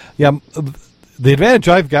 yeah. The advantage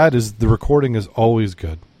I've got is the recording is always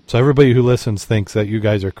good. So everybody who listens thinks that you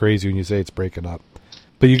guys are crazy when you say it's breaking up.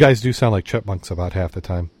 But you guys do sound like chipmunks about half the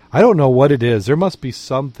time. I don't know what it is. There must be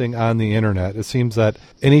something on the internet. It seems that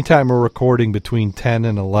anytime we're recording between 10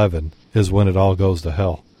 and 11 is when it all goes to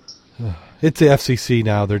hell. It's the FCC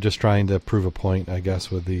now. They're just trying to prove a point, I guess,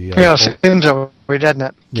 with the Yeah, seems that way, doesn't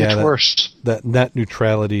it? Gets that, worse. That net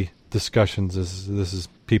neutrality discussions is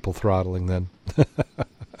people throttling then.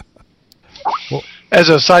 As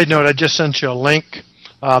a side note, I just sent you a link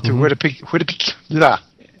through Wikipedia,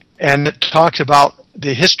 and it talks about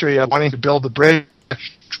the history of wanting to build the bridge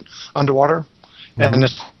underwater, and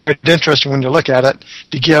it's quite interesting when you look at it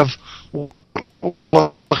to give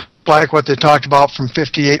like what they talked about from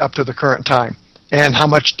 58 up to the current time, and how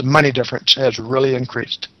much the money difference has really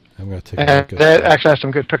increased. I'm going to take a And look at that actually has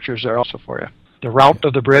some good pictures there also for you. The route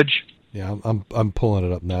of the bridge. Yeah, I'm pulling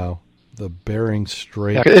it up now. The Bering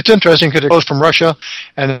Strait. Yeah, it's interesting because it goes from Russia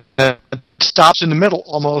and it stops in the middle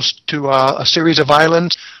almost to a series of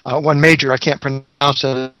islands. One major, I can't pronounce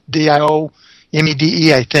it, Diomede,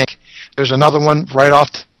 I think. There's another one right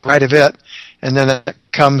off the right of it, and then it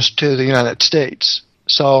comes to the United States.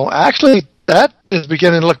 So actually, that is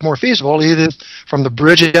beginning to look more feasible, either from the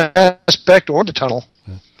bridge aspect or the tunnel.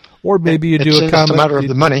 Or maybe you do It's just a matter of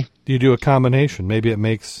the money. You do a combination. Maybe it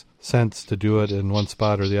makes sense to do it in one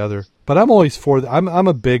spot or the other. But I'm always for. I'm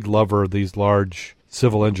a big lover of these large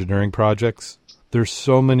civil engineering projects. There's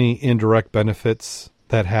so many indirect benefits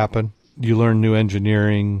that happen. You learn new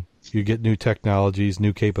engineering. You get new technologies,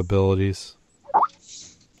 new capabilities.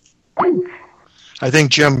 I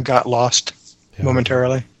think Jim got lost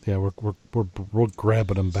momentarily. Yeah, we're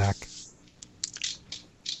grabbing him back.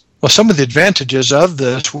 Well, some of the advantages of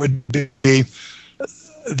this would be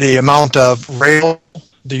the amount of rail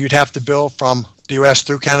that you'd have to build from the U.S.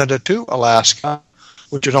 through Canada to Alaska,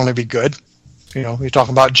 which would only be good. You know, you're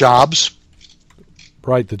talking about jobs.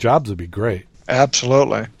 Right, the jobs would be great.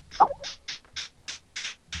 Absolutely.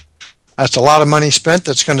 That's a lot of money spent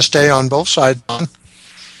that's going to stay on both sides.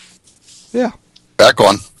 Yeah. Back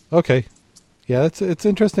on. Okay. Yeah, it's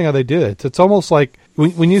interesting how they did it. It's almost like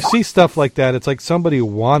when you see stuff like that, it's like somebody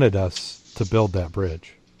wanted us to build that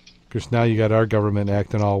bridge. Because now you got our government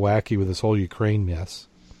acting all wacky with this whole Ukraine mess.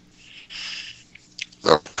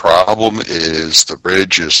 The problem is the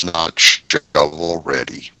bridge is not shovel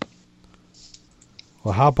ready.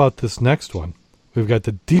 Well, how about this next one? We've got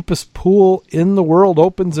the deepest pool in the world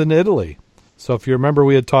opens in Italy. So if you remember,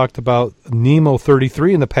 we had talked about Nemo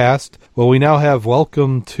 33 in the past. Well, we now have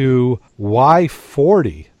welcome to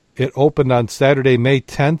Y40. It opened on Saturday, May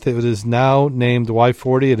 10th. It is now named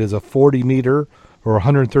Y40. It is a 40-meter or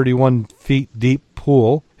 131 feet deep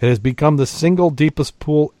pool. It has become the single deepest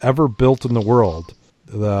pool ever built in the world.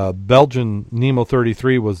 The Belgian Nemo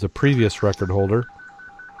 33 was the previous record holder.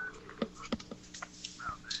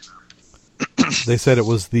 They said it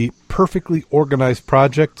was the perfectly organized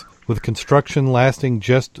project with construction lasting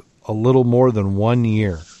just a little more than 1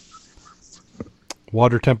 year.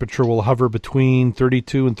 Water temperature will hover between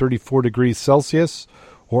 32 and 34 degrees Celsius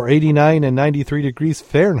or 89 and 93 degrees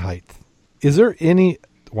Fahrenheit. Is there any...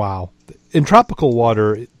 Wow. In tropical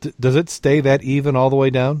water, does it stay that even all the way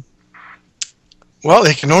down? Well,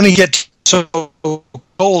 it can only get so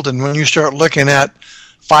cold, and when you start looking at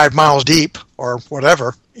 5 miles deep or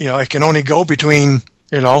whatever, you know, it can only go between,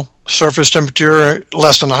 you know, surface temperature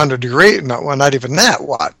less than 100 degrees, not even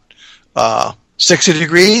that, 60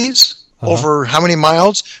 degrees over how many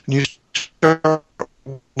miles? And you start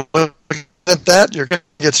looking at that, you're going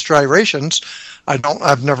to get striations.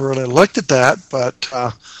 I've never really looked at that, but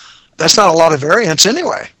that's not a lot of variance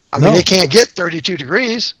anyway. I mean, they can't get 32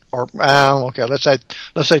 degrees, or okay, let's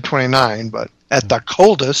say 29, but at the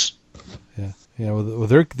coldest. Yeah. Well,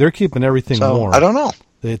 they're keeping everything warm. I don't know.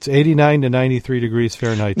 It's 89 to 93 degrees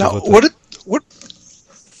Fahrenheit. Now, what's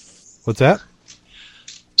that?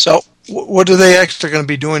 So, what are they actually going to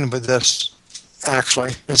be doing with this?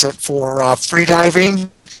 Actually, is it for free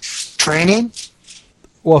diving training?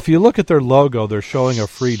 Well, if you look at their logo, they're showing a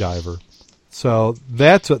free diver. So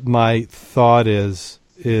that's what my thought is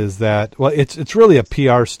that, well, it's really a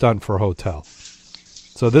PR stunt for a hotel.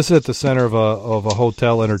 So this is at the center of a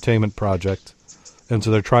hotel entertainment project, and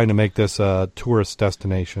so they're trying to make this a tourist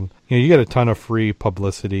destination. You know, you get a ton of free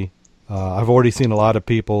publicity. I've already seen a lot of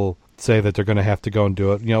people say that they're going to have to go and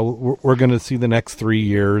do it. You know, we're going to see the next 3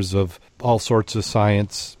 years of all sorts of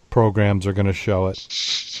science programs are going to show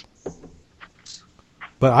it.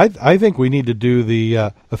 But I think we need to do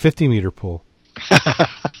a 50-meter pool.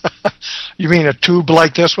 You mean a tube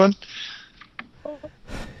like this one?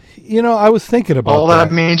 You know, I was thinking about all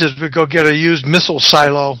that means is we go get a used missile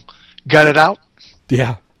silo, gut it out.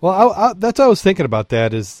 Yeah. Well, that's what I was thinking about.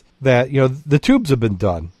 That is that, you know, the tubes have been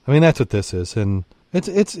done. I mean, that's what this is, and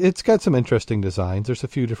it's got some interesting designs. There's a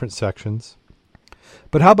few different sections.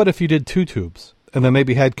 But how about if you did 2 tubes and then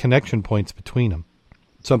maybe had connection points between them?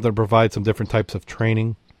 Something to provide some different types of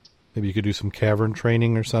training. Maybe you could do some cavern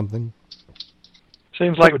training or something.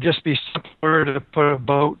 Seems like it would just be simpler to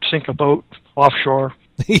sink a boat offshore.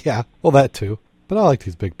 Yeah, well, that too. But I like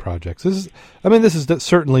these big projects. This is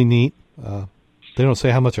certainly neat. They don't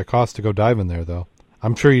say how much it costs to go diving there, though.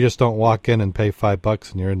 I'm sure you just don't walk in and pay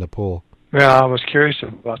 $5 and you're in the pool. Yeah, I was curious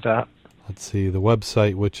about that. Let's see, the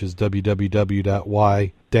website, which is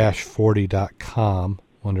www.y-40.com.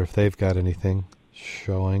 Wonder if they've got anything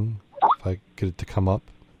showing, if I get it to come up.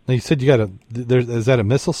 Now, you said you got is that a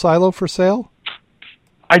missile silo for sale?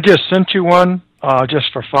 I just sent you one,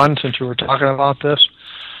 just for fun, since you were talking about this.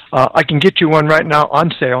 I can get you one right now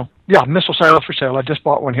on sale. Yeah, missile silo for sale. I just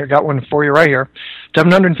bought one here. Got one for you right here.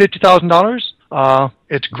 $750,000.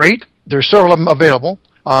 It's great. There's several of them available.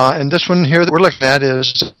 And this one here that we're looking at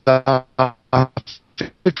is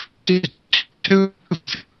 52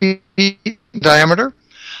 feet diameter,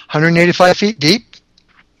 185 feet deep.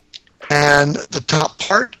 And the top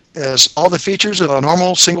part is all the features of a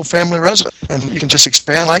normal single-family residence. And you can just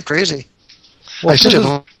expand like crazy. Well,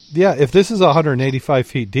 if this is 185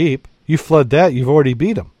 feet deep, you flood that, you've already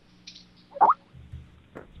beat them.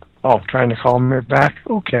 Oh, trying to call me back?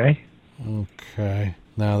 Okay. Okay.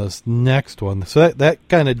 Now this next one. So that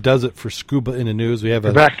kind of does it for Scuba in the News. We have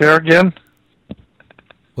You're back there again?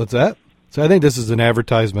 What's that? So I think this is an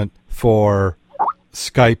advertisement for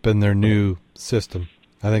Skype and their new system.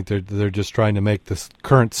 I think they're just trying to make this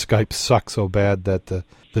current Skype suck so bad that the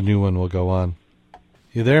new one will go on.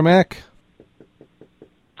 You there, Mac?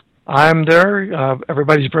 I'm there.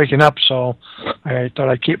 Everybody's breaking up, so I thought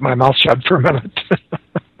I'd keep my mouth shut for a minute.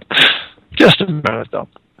 Just a minute, though.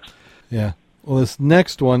 Yeah. Well, this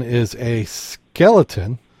next one is a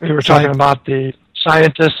skeleton. We were talking about the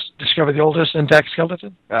scientists discovered the oldest intact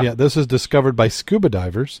skeleton? Yeah, this is discovered by scuba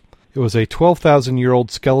divers. It was a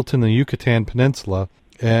 12,000-year-old skeleton in the Yucatan Peninsula,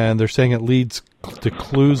 and they're saying it leads to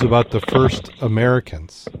clues about the first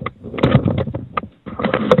Americans.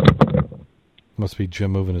 Must be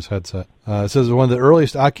Jim moving his headset. It says one of the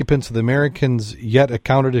earliest occupants of the Americans yet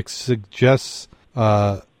accounted suggests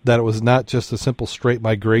that it was not just a simple straight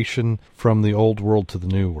migration from the old world to the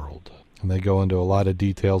new world. And they go into a lot of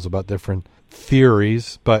details about different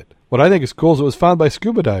theories. But what I think is cool is it was found by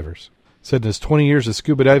scuba divers. It said in his 20 years of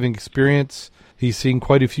scuba diving experience, he's seen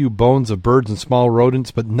quite a few bones of birds and small rodents,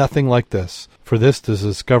 but nothing like this. For this is the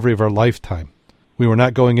discovery of our lifetime. We were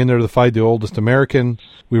not going in there to find the oldest American.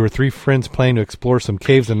 We were three friends planning to explore some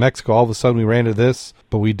caves in Mexico. All of a sudden we ran into this,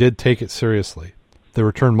 but we did take it seriously. They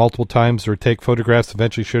returned multiple times to take photographs,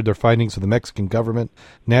 eventually shared their findings with the Mexican government,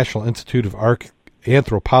 National Institute of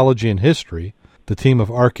Anthropology and History. The team of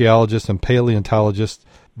archaeologists and paleontologists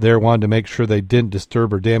there wanted to make sure they didn't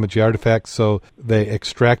disturb or damage the artifacts, so they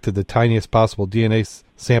extracted the tiniest possible DNA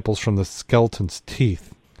samples from the skeleton's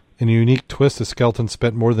teeth. In a unique twist, the skeleton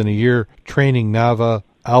spent more than a year training Nava,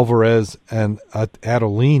 Alvarez, and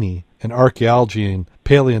Adolini in archaeology and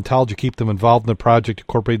paleontology, keep them involved in the project,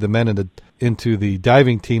 incorporate the men into the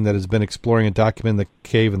diving team that has been exploring and documenting the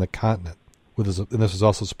cave and the continent. And this is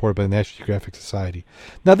also supported by the National Geographic Society.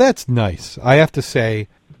 Now that's nice. I have to say,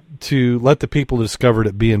 to let the people who discovered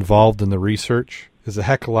it be involved in the research is a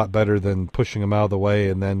heck of a lot better than pushing them out of the way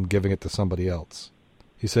and then giving it to somebody else.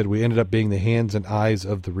 He said, we ended up being the hands and eyes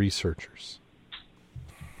of the researchers.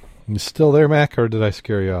 You still there, Mac, or did I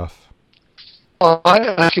scare you off?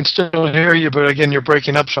 I can still hear you, but again, you're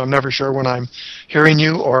breaking up, so I'm never sure when I'm hearing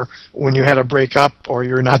you or when you had a break up or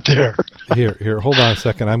you're not there. Here, hold on a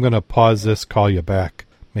second. I'm going to pause this, call you back.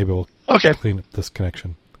 Maybe we'll clean up this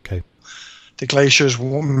connection. Okay. The glaciers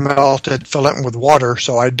melted, fill it with water,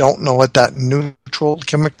 so I don't know what that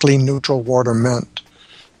chemically neutral water meant.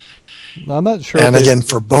 No, I'm not sure. And again,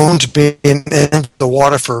 for bones being in the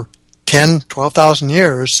water for 10, 12,000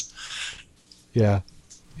 years. Yeah.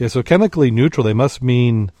 Yeah, so chemically neutral, they must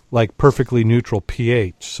mean like perfectly neutral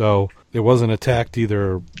pH. So it wasn't attacked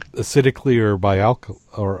either acidically or by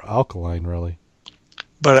alkaline, really.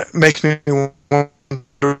 But it makes me wonder,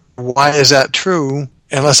 why is that true?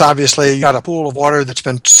 Unless obviously you got a pool of water that's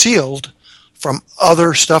been sealed from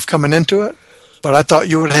other stuff coming into it. But I thought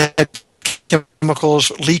you would have had chemicals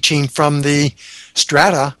leaching from the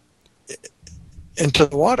strata into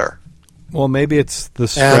the water. Well, maybe it's the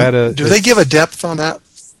strata. And do they give a depth on that?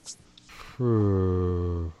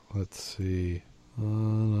 Let's see.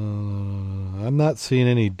 I'm not seeing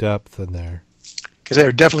any depth in there. Because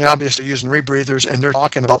they're definitely obviously using rebreathers, and they're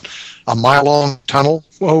talking about a mile-long tunnel.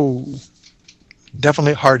 Whoa.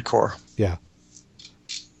 Definitely hardcore. Yeah.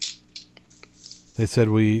 They said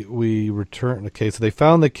we returned. Okay, so they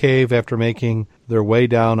found the cave after making their way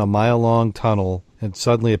down a mile-long tunnel and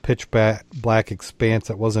suddenly a pitch black expanse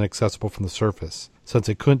that wasn't accessible from the surface. Since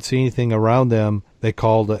they couldn't see anything around them, they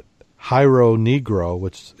called it Hyro Negro,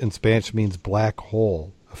 which in Spanish means black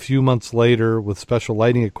hole. A few months later, with special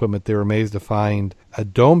lighting equipment, they were amazed to find a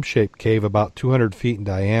dome-shaped cave about 200 feet in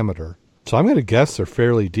diameter. So I'm going to guess they're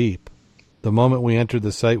fairly deep. The moment we entered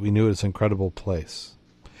the site, we knew it was an incredible place.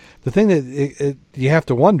 The thing that you have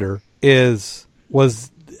to wonder was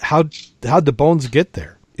how'd the bones get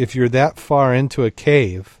there? If you're that far into a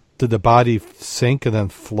cave, did the body sink and then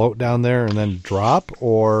float down there and then drop?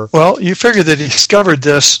 Or Well, you figure that he discovered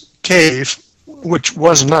this cave, which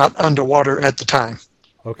was not underwater at the time.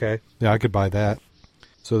 Okay, yeah, I could buy that.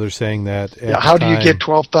 So they're saying that. Yeah, how do you get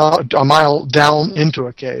 12,000 a mile down into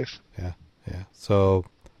a cave? Yeah. So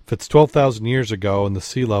if it's 12,000 years ago and the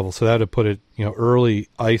sea level, so that would put it, early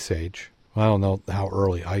ice age. I don't know how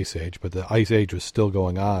early ice age, but the ice age was still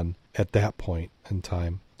going on at that point in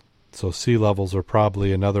time. So sea levels are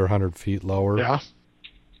probably another 100 feet lower. Yeah.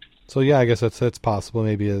 So yeah, I guess that's possible.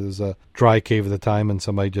 Maybe it was a dry cave at the time and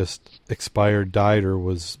somebody just expired, died, or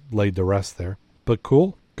was laid to rest there. But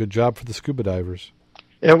cool. Good job for the scuba divers.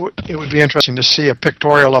 It would be interesting to see a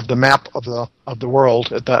pictorial of the map of the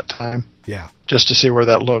world at that time. Yeah. Just to see where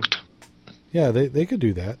that looked. Yeah, they could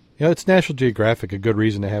do that. It's National Geographic, a good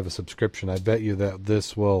reason to have a subscription. I bet you that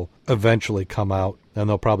this will eventually come out, and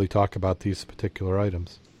they'll probably talk about these particular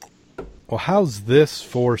items. Well, how's this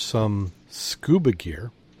for some scuba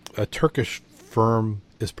gear? A Turkish firm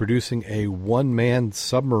is producing a one-man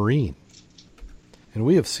submarine. And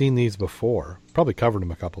we have seen these before. Probably covered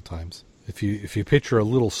them a couple times. If you picture a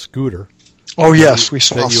little scooter. Oh, yes, we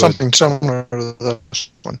saw something similar to this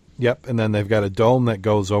one. Yep, and then they've got a dome that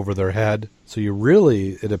goes over their head. So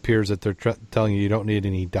it appears that they're telling you don't need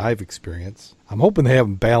any dive experience. I'm hoping they have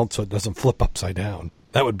them balanced so it doesn't flip upside down.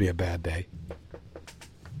 That would be a bad day.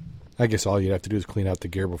 I guess all you'd have to do is clean out the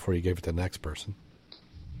gear before you gave it to the next person.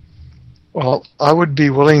 Well, I would be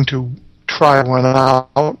willing to try one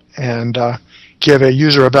out and give a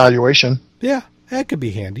user evaluation. Yeah, that could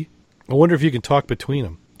be handy. I wonder if you can talk between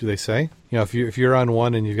them. Do they say? If you're on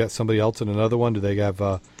one and you've got somebody else in another one, do they have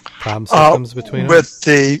comm systems between them? With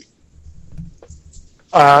the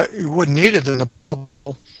you wouldn't need it in the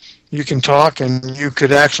you can talk and you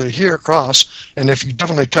could actually hear across. And if you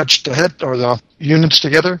definitely touched the head or the units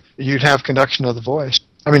together, you'd have conduction of the voice.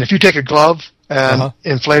 I mean, if you take a glove and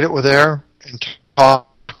inflate it with air and talk,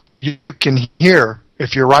 you can hear.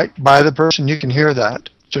 If you're right by the person, you can hear that.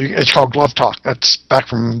 So it's called glove talk. That's back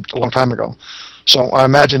from a long time ago. So I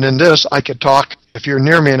imagine in this, I could talk. If you're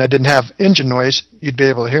near me and I didn't have engine noise, you'd be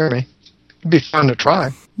able to hear me. It'd be fun to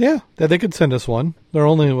try. Yeah, they could send us one. They're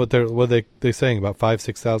only what they saying about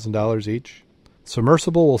 $5,000-$6,000 each.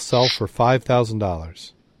 Submersible will sell for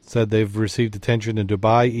 $5,000. Said they've received attention in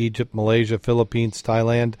Dubai, Egypt, Malaysia, Philippines,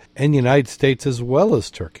 Thailand, and United States as well as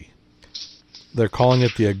Turkey. They're calling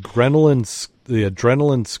it the Adrenaline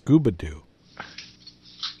Scuba Doo.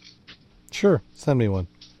 Sure, send me one.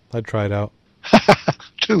 I'd try it out.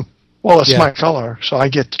 2. Well, it's my color, so I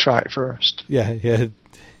get to try it first. Yeah.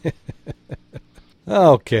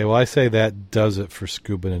 Okay, well, I say that does it for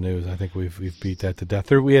Scuba in the News. I think we've beat that to death.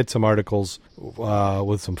 We had some articles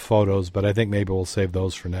with some photos, but I think maybe we'll save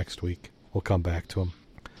those for next week. We'll come back to them.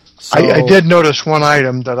 So, I did notice one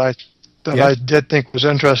item that I did think was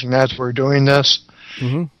interesting as we're doing this,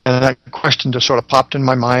 and that question just sort of popped in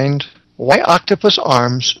my mind. Why octopus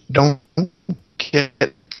arms don't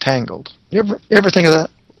get tangled? You ever think of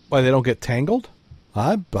that? Why they don't get tangled?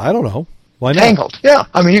 I don't know. Why not? Tangled, yeah.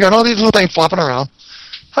 I mean, you got all these little things flopping around.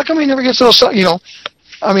 How come he never gets those,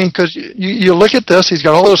 I mean, because you look at this, he's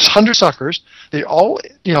got all those 100 suckers. They all,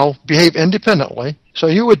 behave independently. So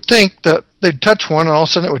you would think that they'd touch one and all of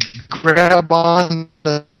a sudden it would grab on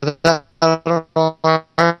the arm,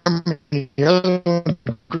 and the other one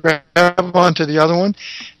grab onto the other one,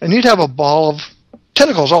 and you'd have a ball of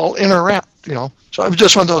tentacles all interwrapped, So it was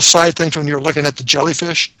just one of those side things when you're looking at the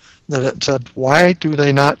jellyfish that it said, why do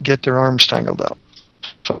they not get their arms tangled up?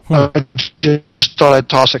 So I just thought I'd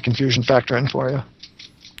toss a confusion factor in for you.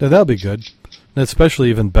 Yeah, that'll be good. And especially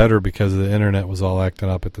even better because the internet was all acting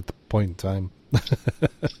up at the point in time.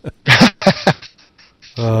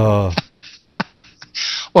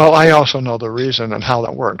 Well, I also know the reason and how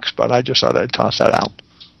that works, but I just thought I'd toss that out.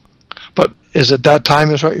 But is it that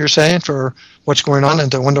time is what you're saying for what's going on in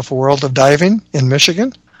the wonderful world of diving in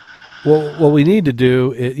Michigan? Well, what we need to do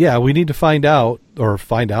we need to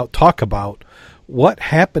talk about what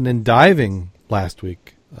happened in diving last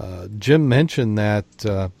week. Jim mentioned that,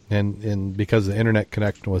 and because the internet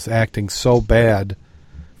connection was acting so bad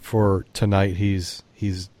for tonight, he's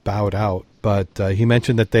bowed out. but he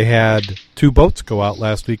mentioned that they had 2 boats go out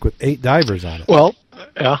last week with 8 divers on it. Well,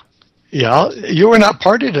 yeah. You were not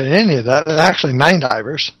party to any of that. Actually, 9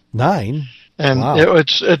 divers. 9? And wow. it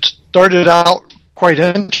started out quite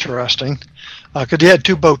interesting because you had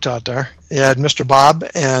 2 boats out there. You had Mr. Bob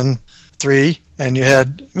and 3, and you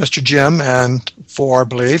had Mr. Jim and 4, I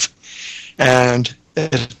believe. And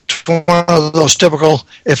it's one of those typical,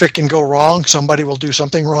 if it can go wrong, somebody will do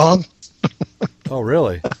something wrong. Oh,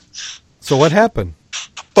 really? So what happened?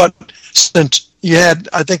 But since you had,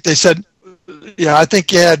 I think they said, I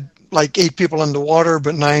think you had like 8 people in the water,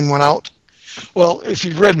 but 9 went out. Well, if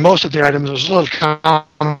you've read most of the items, there's a little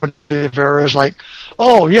comedy of errors like,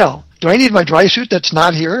 oh, yeah, do I need my dry suit that's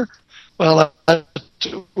not here? Well,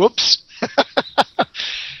 whoops.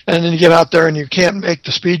 And then you get out there and you can't make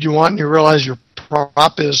the speed you want, and you realize your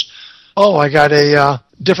prop is, oh, I got a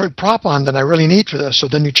different prop on than I really need for this. So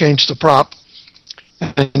then you change the prop.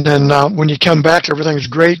 And then when you come back, everything's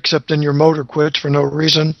great, except then your motor quits for no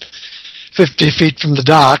reason 50 feet from the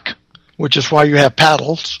dock, which is why you have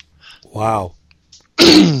paddles. Wow.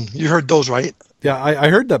 You heard those, right? Yeah, I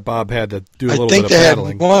heard that Bob had to do a little think bit of they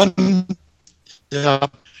paddling. had one, and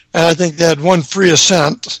I think they had one free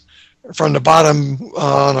ascent from the bottom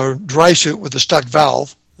on a dry suit with a stuck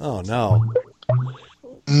valve. Oh, no.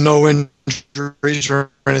 No injuries or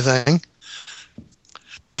anything.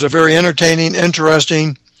 It's a very entertaining,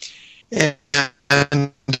 interesting, and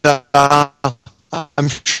I'm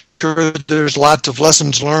sure there's lots of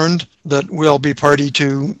lessons learned that we'll be party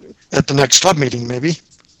to at the next club meeting, maybe.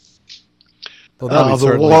 Well,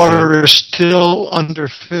 the water is still under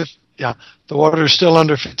 50. Yeah, the water is still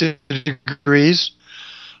under 50 degrees.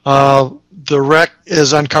 The wreck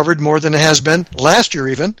is uncovered more than it has been last year,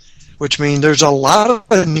 even, which means there's a lot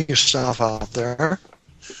of new stuff out there.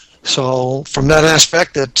 So from that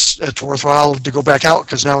aspect, it's worthwhile to go back out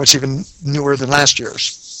because now it's even newer than last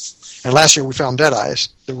year's. And last year we found dead eyes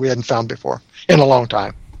that we hadn't found before in a long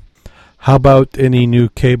time. How about any new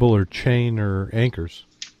cable or chain or anchors?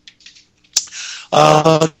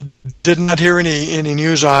 Did not hear any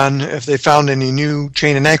news on if they found any new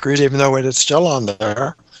chain and anchors, even though it is still on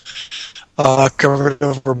there, covered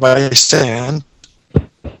over by sand.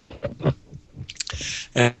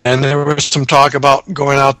 And there was some talk about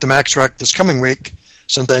going out to Max Wreck this coming week,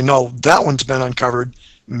 since they know that one's been uncovered.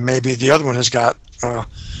 Maybe the other one has got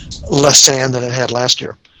less sand than it had last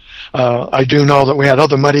year. I do know that we had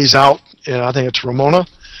other muddies out. I think it's Ramona,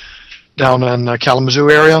 down in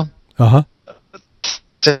Kalamazoo area. Uh-huh.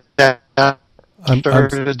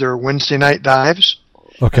 Started their Wednesday night dives.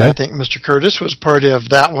 Okay. And I think Mr. Curtis was part of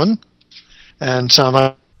that one. And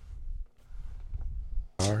some...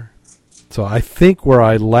 So I think where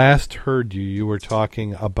I last heard you, you were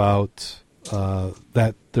talking about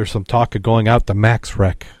that there's some talk of going out to Max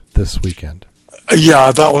Wreck this weekend.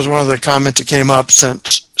 Yeah, that was one of the comments that came up,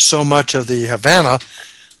 since so much of the Havana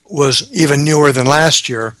was even newer than last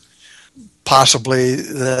year. Possibly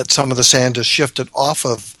that some of the sand has shifted off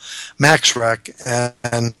of Max Wreck,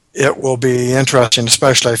 and it will be interesting,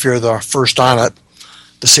 especially if you're the first on it,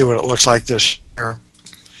 to see what it looks like this year.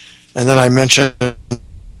 And then I mentioned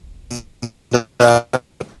that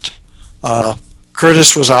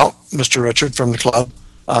Curtis was out, Mr. Richard from the club,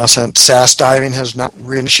 since SAS diving has not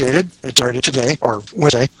reinitiated. It started today, or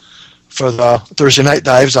Wednesday, for the Thursday night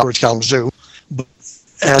dives out at Kalamazoo. But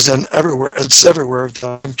as in everywhere, it's everywhere,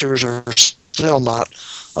 the temperatures are still not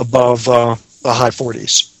above the high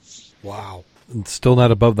 40s. Wow. And still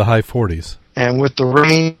not above the high 40s. And with the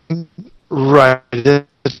rain, right,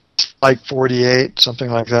 it's like 48, something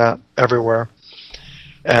like that, everywhere.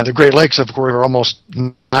 And the Great Lakes, of course, are almost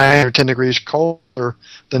 9 or 10 degrees colder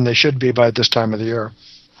than they should be by this time of the year.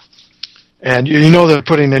 And you know they're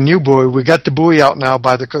putting a new buoy. We got the buoy out now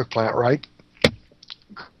by the Cook plant, right?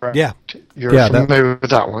 Correct. Yeah. You're familiar with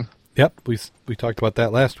that one. Yep. We talked about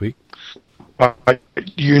that last week.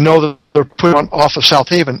 You know that they're putting one off of South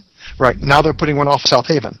Haven. Right. Now they're putting one off of South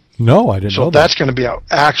Haven. No, I didn't know that. So that's going to be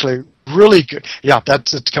actually really good. Yeah,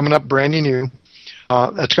 it's coming up brand new.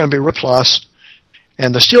 That's going to be real plus.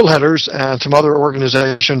 And the Steelheaders and some other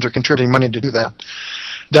organizations are contributing money to do that.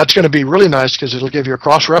 That's going to be really nice because it'll give you a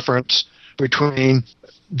cross-reference between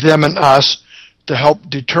them and us to help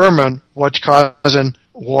determine what's causing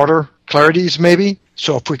water clarities, maybe.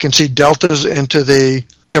 So if we can see deltas into the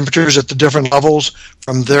temperatures at the different levels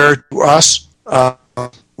from there to us,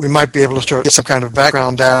 we might be able to start get some kind of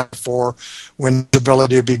background data for when the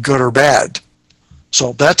ability to be good or bad.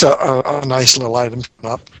 So that's a nice little item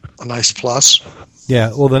up, a nice plus.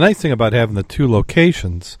 Yeah, well, the nice thing about having the 2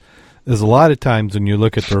 locations is a lot of times when you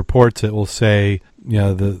look at the reports, it will say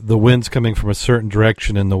the wind's coming from a certain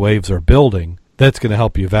direction and the waves are building, that's going to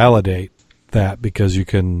help you validate that, because you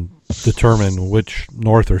can determine which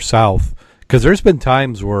north or south. Because there's been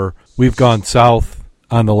times where we've gone south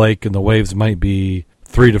on the lake and the waves might be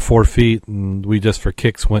 3 to 4 feet, and we just for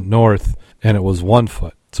kicks went north and it was 1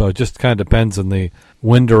 foot. So it just kind of depends on the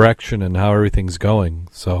wind direction and how everything's going.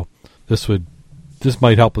 So this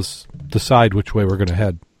might help us decide which way we're going to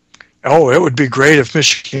head. Oh, it would be great if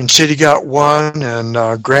Michigan City got one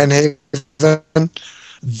and Grand Haven.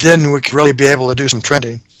 Then we could really be able to do some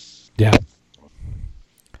trending. Yeah.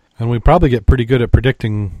 And we probably get pretty good at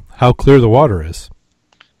predicting how clear the water is.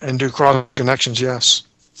 And do cross connections, yes.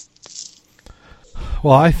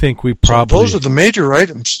 Well, I think we probably... So those are the major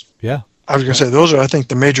items. Yeah. I was going to say, those are, I think,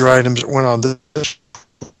 the major items that went on this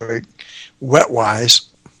week, wet-wise.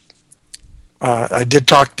 I did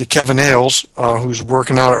talk to Kevin Ailes, who's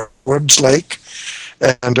working out at Woods Lake,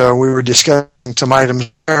 and we were discussing some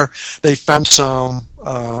items there. They found some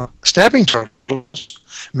snapping turtles,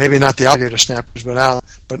 maybe not the alligator snappers,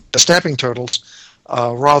 but the snapping turtles,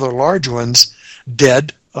 rather large ones,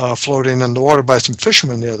 dead, floating in the water by some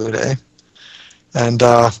fishermen the other day. And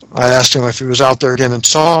I asked him if he was out there again and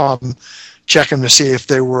saw them, checking to see if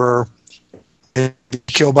they were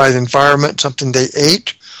killed by the environment, something they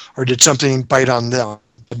ate, or did something bite on them.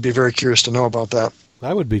 I'd be very curious to know about that.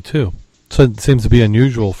 I would be too. So it seems to be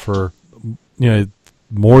unusual for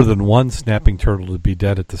more than one snapping turtle to be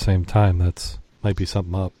dead at the same time. That's might be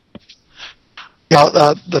something up.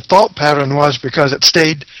 Yeah, the thought pattern was because it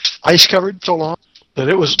stayed ice covered so long that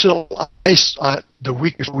it was still ice the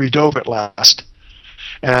week before we dove it last,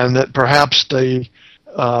 and that perhaps the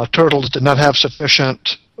turtles did not have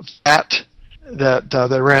sufficient fat, that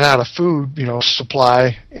they ran out of food,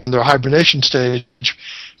 supply in their hibernation stage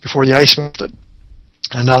before the ice melted.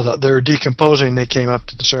 And now that they're decomposing, they came up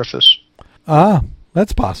to the surface. Ah,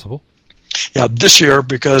 that's possible. Yeah, this year,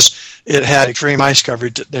 because it had extreme ice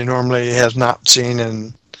coverage that they normally have not seen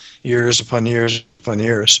in years upon years upon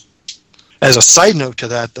years. As a side note to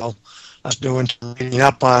that, though, I was doing some reading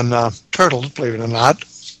up on turtles, believe it or not,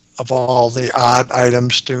 of all the odd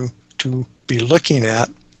items to be looking at.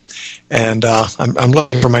 And I'm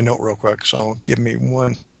looking for my note real quick, so give me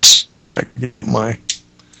one second. My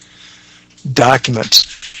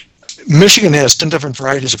documents. Michigan has 10 different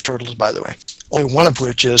varieties of turtles, by the way, only one of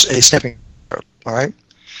which is a snapping turtle. All right.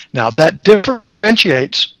 Now, that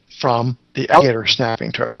differentiates from the alligator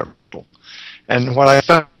snapping turtle. And what I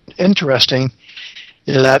found interesting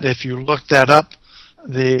is that if you look that up,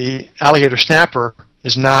 the alligator snapper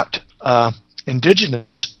is not indigenous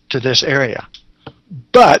to this area.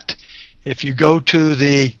 But if you go to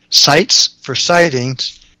the sites for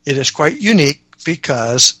sightings, it is quite unique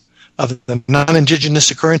because of the non-indigenous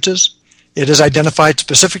occurrences. It is identified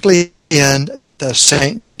specifically in the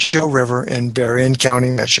St. Joe River in Berrien County,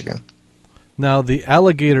 Michigan. Now, the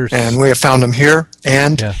alligators... And we have found them here,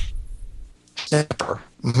 and snapper.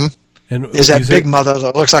 Mm-hmm. And is that big mother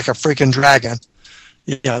that looks like a freaking dragon.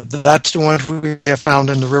 Yeah, that's the one we have found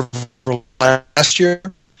in the river last year,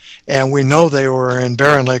 and we know they were in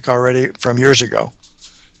Barron Lake already from years ago.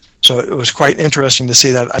 So it was quite interesting to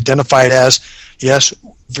see that identified as, yes,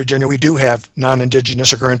 Virginia, we do have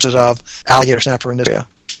non-indigenous occurrences of alligator snapper in this area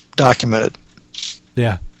documented.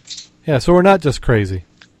 Yeah. Yeah, so we're not just crazy.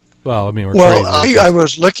 Well, I mean, we're crazy. Well, I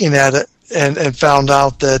was looking at it and found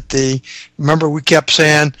out that remember we kept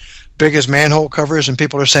saying big as manhole covers, and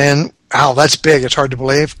people are saying, "Wow, that's big, it's hard to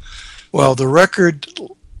believe." Well, the record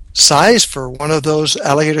size for one of those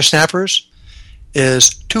alligator snappers is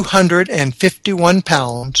 251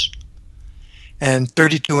 pounds and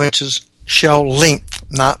 32 inches shell length,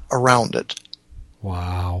 not around it.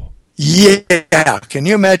 Wow. Yeah. Can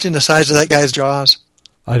you imagine the size of that guy's jaws?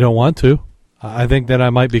 I don't want to. I think that I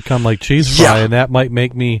might become like cheese fry, and that might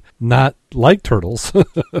make me not like turtles.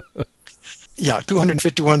 Yeah,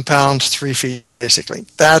 251 pounds, 3 feet, basically.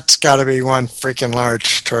 That's got to be one freaking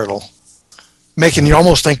large turtle. Making you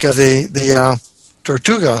almost think of the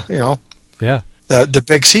Tortuga, Yeah. The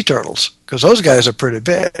big sea turtles, because those guys are pretty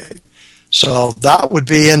big. So that would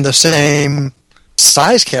be in the same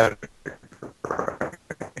size category.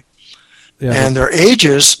 Yeah. And their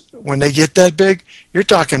ages, when they get that big, you're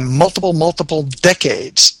talking multiple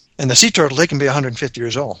decades. And the sea turtle, they can be 150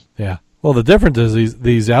 years old. Yeah. Well, the difference is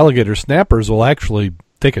these alligator snappers will actually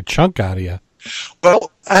take a chunk out of you.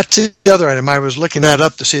 Well, that's the other item. I was looking that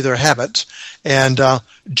up to see their habits. And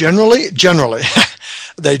generally,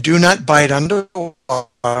 they do not bite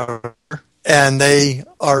underwater. And they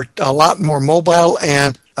are a lot more mobile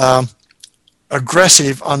and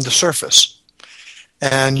aggressive on the surface.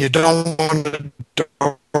 And you don't want to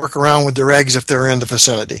work around with their eggs if they're in the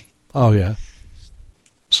vicinity. Oh, yeah.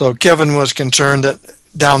 So Kevin was concerned that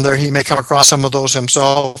down there he may come across some of those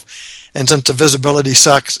himself. And since the visibility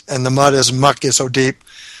sucks and the muck is so deep,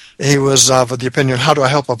 he was of the opinion, how do I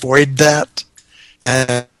help avoid that?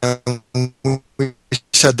 And we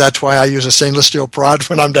said that's why I use a stainless steel prod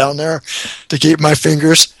when I'm down there to keep my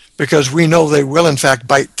fingers, because we know they will in fact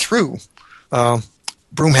bite through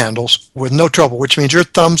broom handles with no trouble, which means your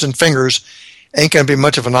thumbs and fingers ain't going to be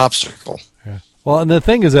much of an obstacle. Yeah. Well, and the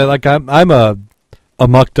thing is that like I'm a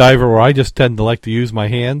muck diver where I just tend to like to use my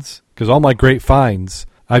hands, because all my great finds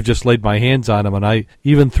I've just laid my hands on them, and I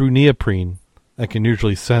even through neoprene I can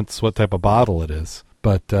usually sense what type of bottle it is.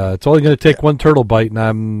 But it's only going to take one turtle bite, and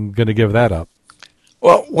I'm going to give that up.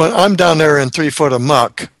 Well, when I'm down there in 3 foot of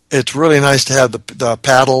muck, it's really nice to have the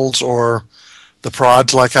paddles or the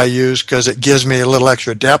prods like I use, because it gives me a little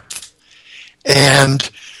extra depth. And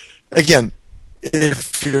again,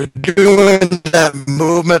 if you're doing that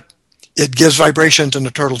movement, it gives vibrations and the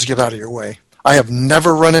turtles get out of your way. I have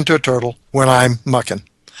never run into a turtle when I'm mucking.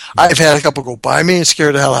 I've had a couple go by me and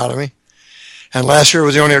scare the hell out of me. And last year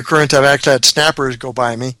was the only occurrence I've actually had snappers go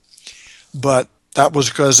by me. But that was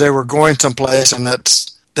because they were going someplace and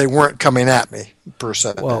they weren't coming at me, per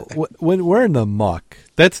se. Well, when we're in the muck,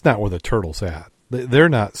 that's not where the turtle's at. They're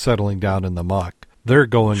not settling down in the muck. They're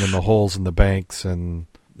going in the holes in the banks and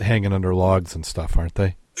hanging under logs and stuff, aren't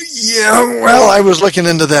they? Yeah, well, I was looking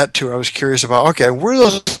into that too. I was curious about, okay, where do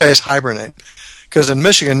those guys hibernate? Because in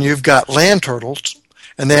Michigan, you've got land turtles,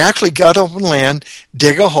 and they actually gut up on land,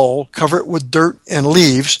 dig a hole, cover it with dirt and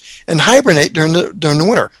leaves, and hibernate during the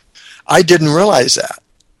winter. I didn't realize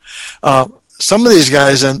that. Some of these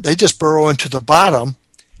guys, then, they just burrow into the bottom,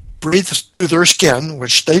 breathe through their skin,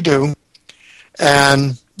 which they do,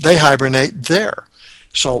 and they hibernate there.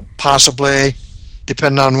 So possibly,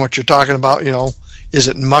 depending on what you're talking about, is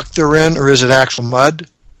it muck they're in, or is it actual mud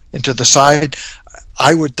into the side?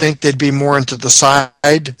 I would think they'd be more into the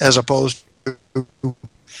side as opposed to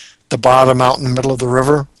the bottom out in the middle of the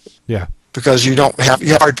river. Yeah. Because you have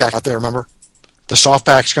hard pack out there, remember? The soft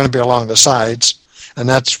pack's going to be along the sides, and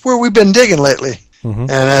that's where we've been digging lately. Mm-hmm.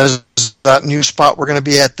 And as that new spot we're going to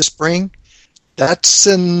be at this spring, that's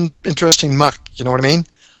an interesting muck, you know what I mean?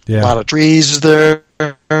 Yeah. A lot of trees there,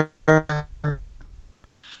 a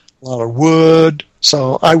lot of wood.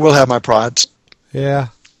 So I will have my prods. Yeah,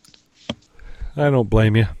 I don't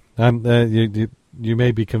blame you. You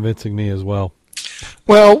may be convincing me as well.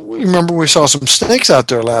 Well, remember we saw some snakes out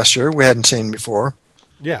there last year we hadn't seen before.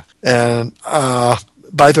 Yeah. And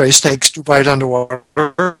by the way, snakes do bite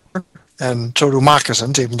underwater, and so do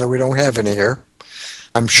moccasins, even though we don't have any here.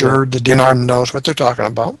 I'm sure the DNR knows what they're talking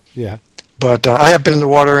about. Yeah. But I have been in the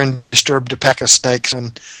water and disturbed a pack of snakes,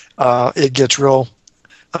 and it gets real...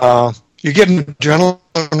 you get an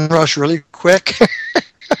adrenaline rush really quick.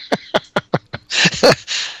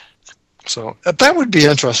 So that would be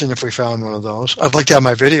interesting if we found one of those. I'd like to have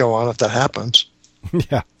my video on if that happens.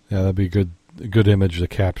 Yeah, that'd be a good image to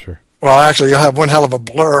capture. Well, actually, you'll have one hell of a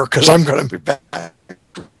blur because I'm going to be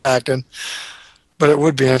backing. But it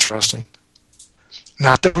would be interesting.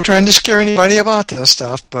 Not that we're trying to scare anybody about this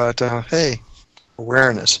stuff, but hey,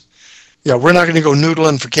 awareness. Yeah, we're not going to go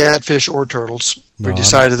noodling for catfish or turtles. No, we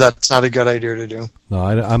decided that's not a good idea to do. No,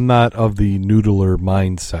 I'm not of the noodler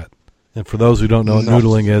mindset. And for those who don't know what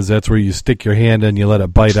noodling is, that's where you stick your hand in, you let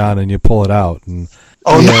it bite on, and you pull it out. And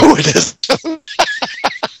no, it isn't.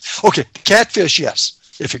 Okay, catfish, yes,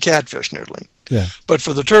 if you're catfish noodling. Yeah. But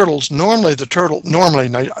for the turtles, normally,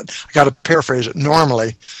 I got to paraphrase it,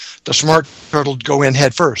 normally, the smart turtle would go in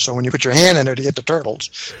head first. So when you put your hand in there to get the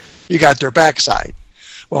turtles, you got their backside.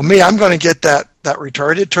 Well, I'm going to get that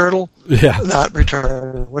retarded turtle. Yeah. Not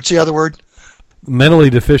retarded. What's the other word? Mentally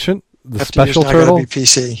deficient? The special turtle? I got to be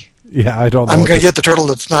PC. Yeah, I don't know. I'm going to get the turtle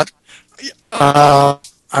that's not... I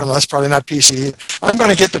don't know, that's probably not PC. I'm going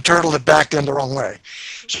to get the turtle that backed in the wrong way.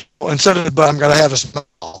 So instead of the butt, I'm going to have a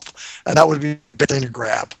small. And that would be a big thing to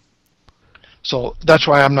grab. So that's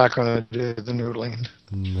why I'm not going to do the noodling.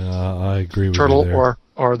 No, I agree with turtle you there.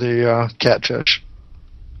 or the catfish.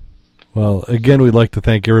 Well, again, we'd like to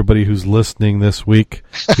thank everybody who's listening this week.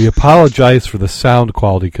 We apologize for the sound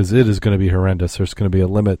quality because it is going to be horrendous. There's going to be a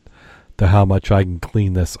limit to how much I can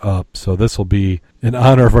clean this up. So this will be in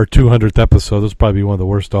honor of our 200th episode. This will probably be one of the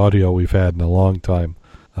worst audio we've had in a long time.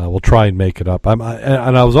 We'll try and make it up. And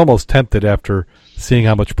I was almost tempted after seeing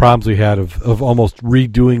how much problems we had of almost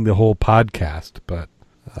redoing the whole podcast. But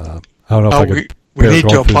I don't know if I could. We need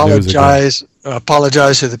to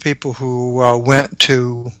apologize to the people who went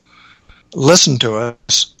to listen to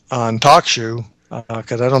us on TalkShoe,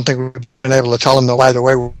 because I don't think we've been able to tell them the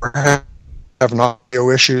way we're having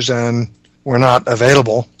audio issues and we're not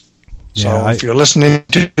available. So Yeah, if you're listening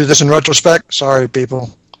to this in retrospect, sorry,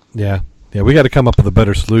 people. Yeah, we got to come up with a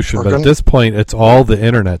better solution. We're But at gonna- this point, it's all the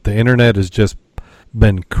internet. The internet has just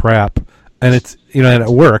been crap, and it's and at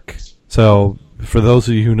work. So for those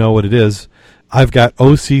of you who know what it is, I've got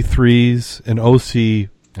OC3s and OC.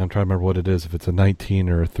 I'm trying to remember what it is. If it's a 19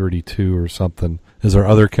 or a 32 or something, is our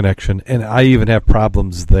other connection, and I even have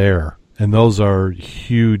problems there. And those are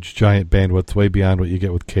huge, giant bandwidths, way beyond what you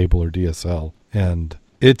get with cable or DSL. And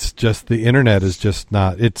it's just the internet is just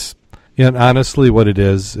not. It's and honestly, what it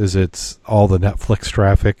is it's all the Netflix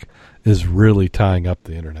traffic is really tying up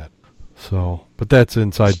the internet. So, but that's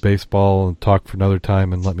inside baseball and talk for another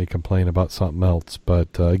time, and let me complain about something else. But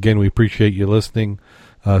again, we appreciate you listening.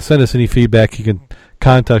 Send us any feedback. You can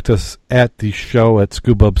contact us at the show at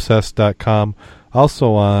scubaobsessed.com.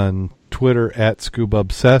 Also on Twitter at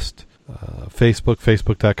scubaobsessed. Facebook,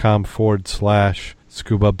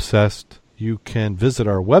 facebook.com/scubaobsessed. You can visit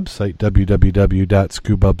our website,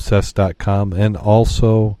 www.scubaobsessed.com. And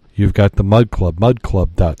also, you've got the Mud Club,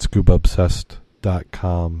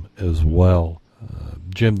 mudclub.scubaobsessed.com as well.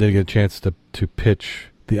 Jim didn't get a chance to pitch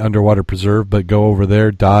the Underwater Preserve, but go over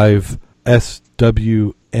there, dive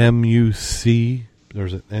SWMUC,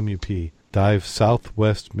 there's an MUP, dive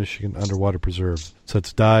Southwest Michigan Underwater Preserve. So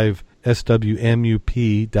it's dive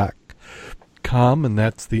SWMUP.com, and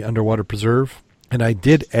that's the Underwater Preserve. And I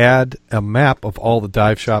did add a map of all the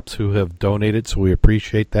dive shops who have donated, so we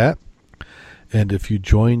appreciate that. And if you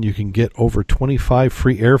join, you can get over 25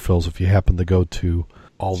 free air fills if you happen to go to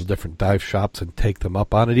all the different dive shops and take them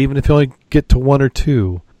up on it. Even if you only get to one or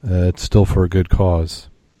two, it's still for a good cause.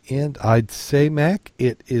 And I'd say, Mac,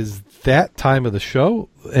 it is that time of the show.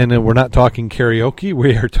 And then we're not talking karaoke.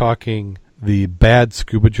 We are talking the bad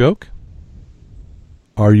scuba joke.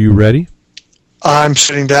 Are you ready? I'm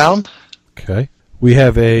sitting down. Okay. We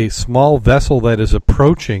have a small vessel that is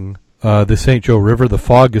approaching the St. Joe River. The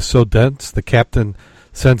fog is so dense, the captain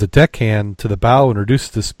sends a deckhand to the bow and reduces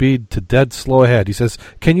the speed to dead slow ahead. He says,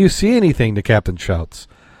 "Can you see anything?" the captain shouts.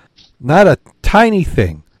 "Not a tiny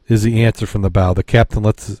thing," is the answer from the bow. The captain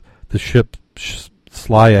lets the ship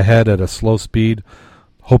sly ahead at a slow speed,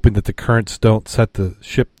 hoping that the currents don't set the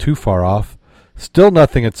ship too far off. "Still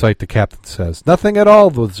nothing in sight," the captain says. "Nothing at all,"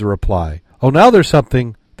 was the reply. "Oh, now there's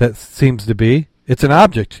something that seems to be. It's an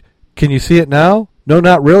object. Can you see it now?" "No,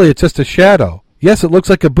 not really. It's just a shadow." "Yes, it looks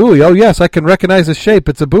like a buoy." "Oh, yes, I can recognize the shape.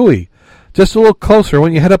 It's a buoy." "Just a little closer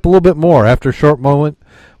when you head up a little bit more." After a short moment,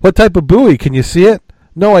 "What type of buoy? Can you see it?"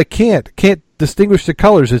 "No, I can't. Can't distinguish the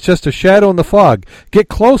colors. It's just a shadow in the fog." "Get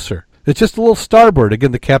closer." "It's just a little starboard."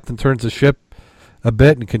 Again, the captain turns the ship a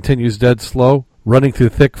bit and continues dead slow, running through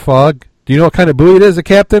thick fog. "Do you know what kind of buoy it is?" the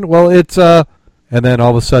captain. "Well, it's And then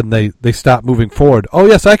all of a sudden they stop moving forward. "Oh,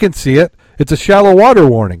 yes, I can see it. It's a shallow water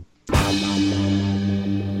warning."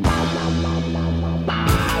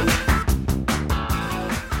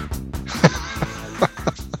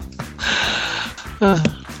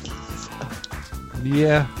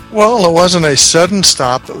 Yeah. Well, it wasn't a sudden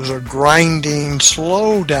stop. It was a grinding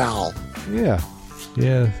slow down. Yeah.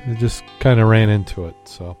 Yeah, it just kind of ran into it,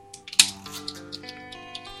 so.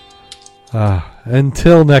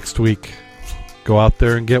 Until next week, go out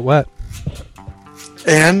there and get wet.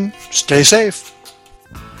 And stay safe.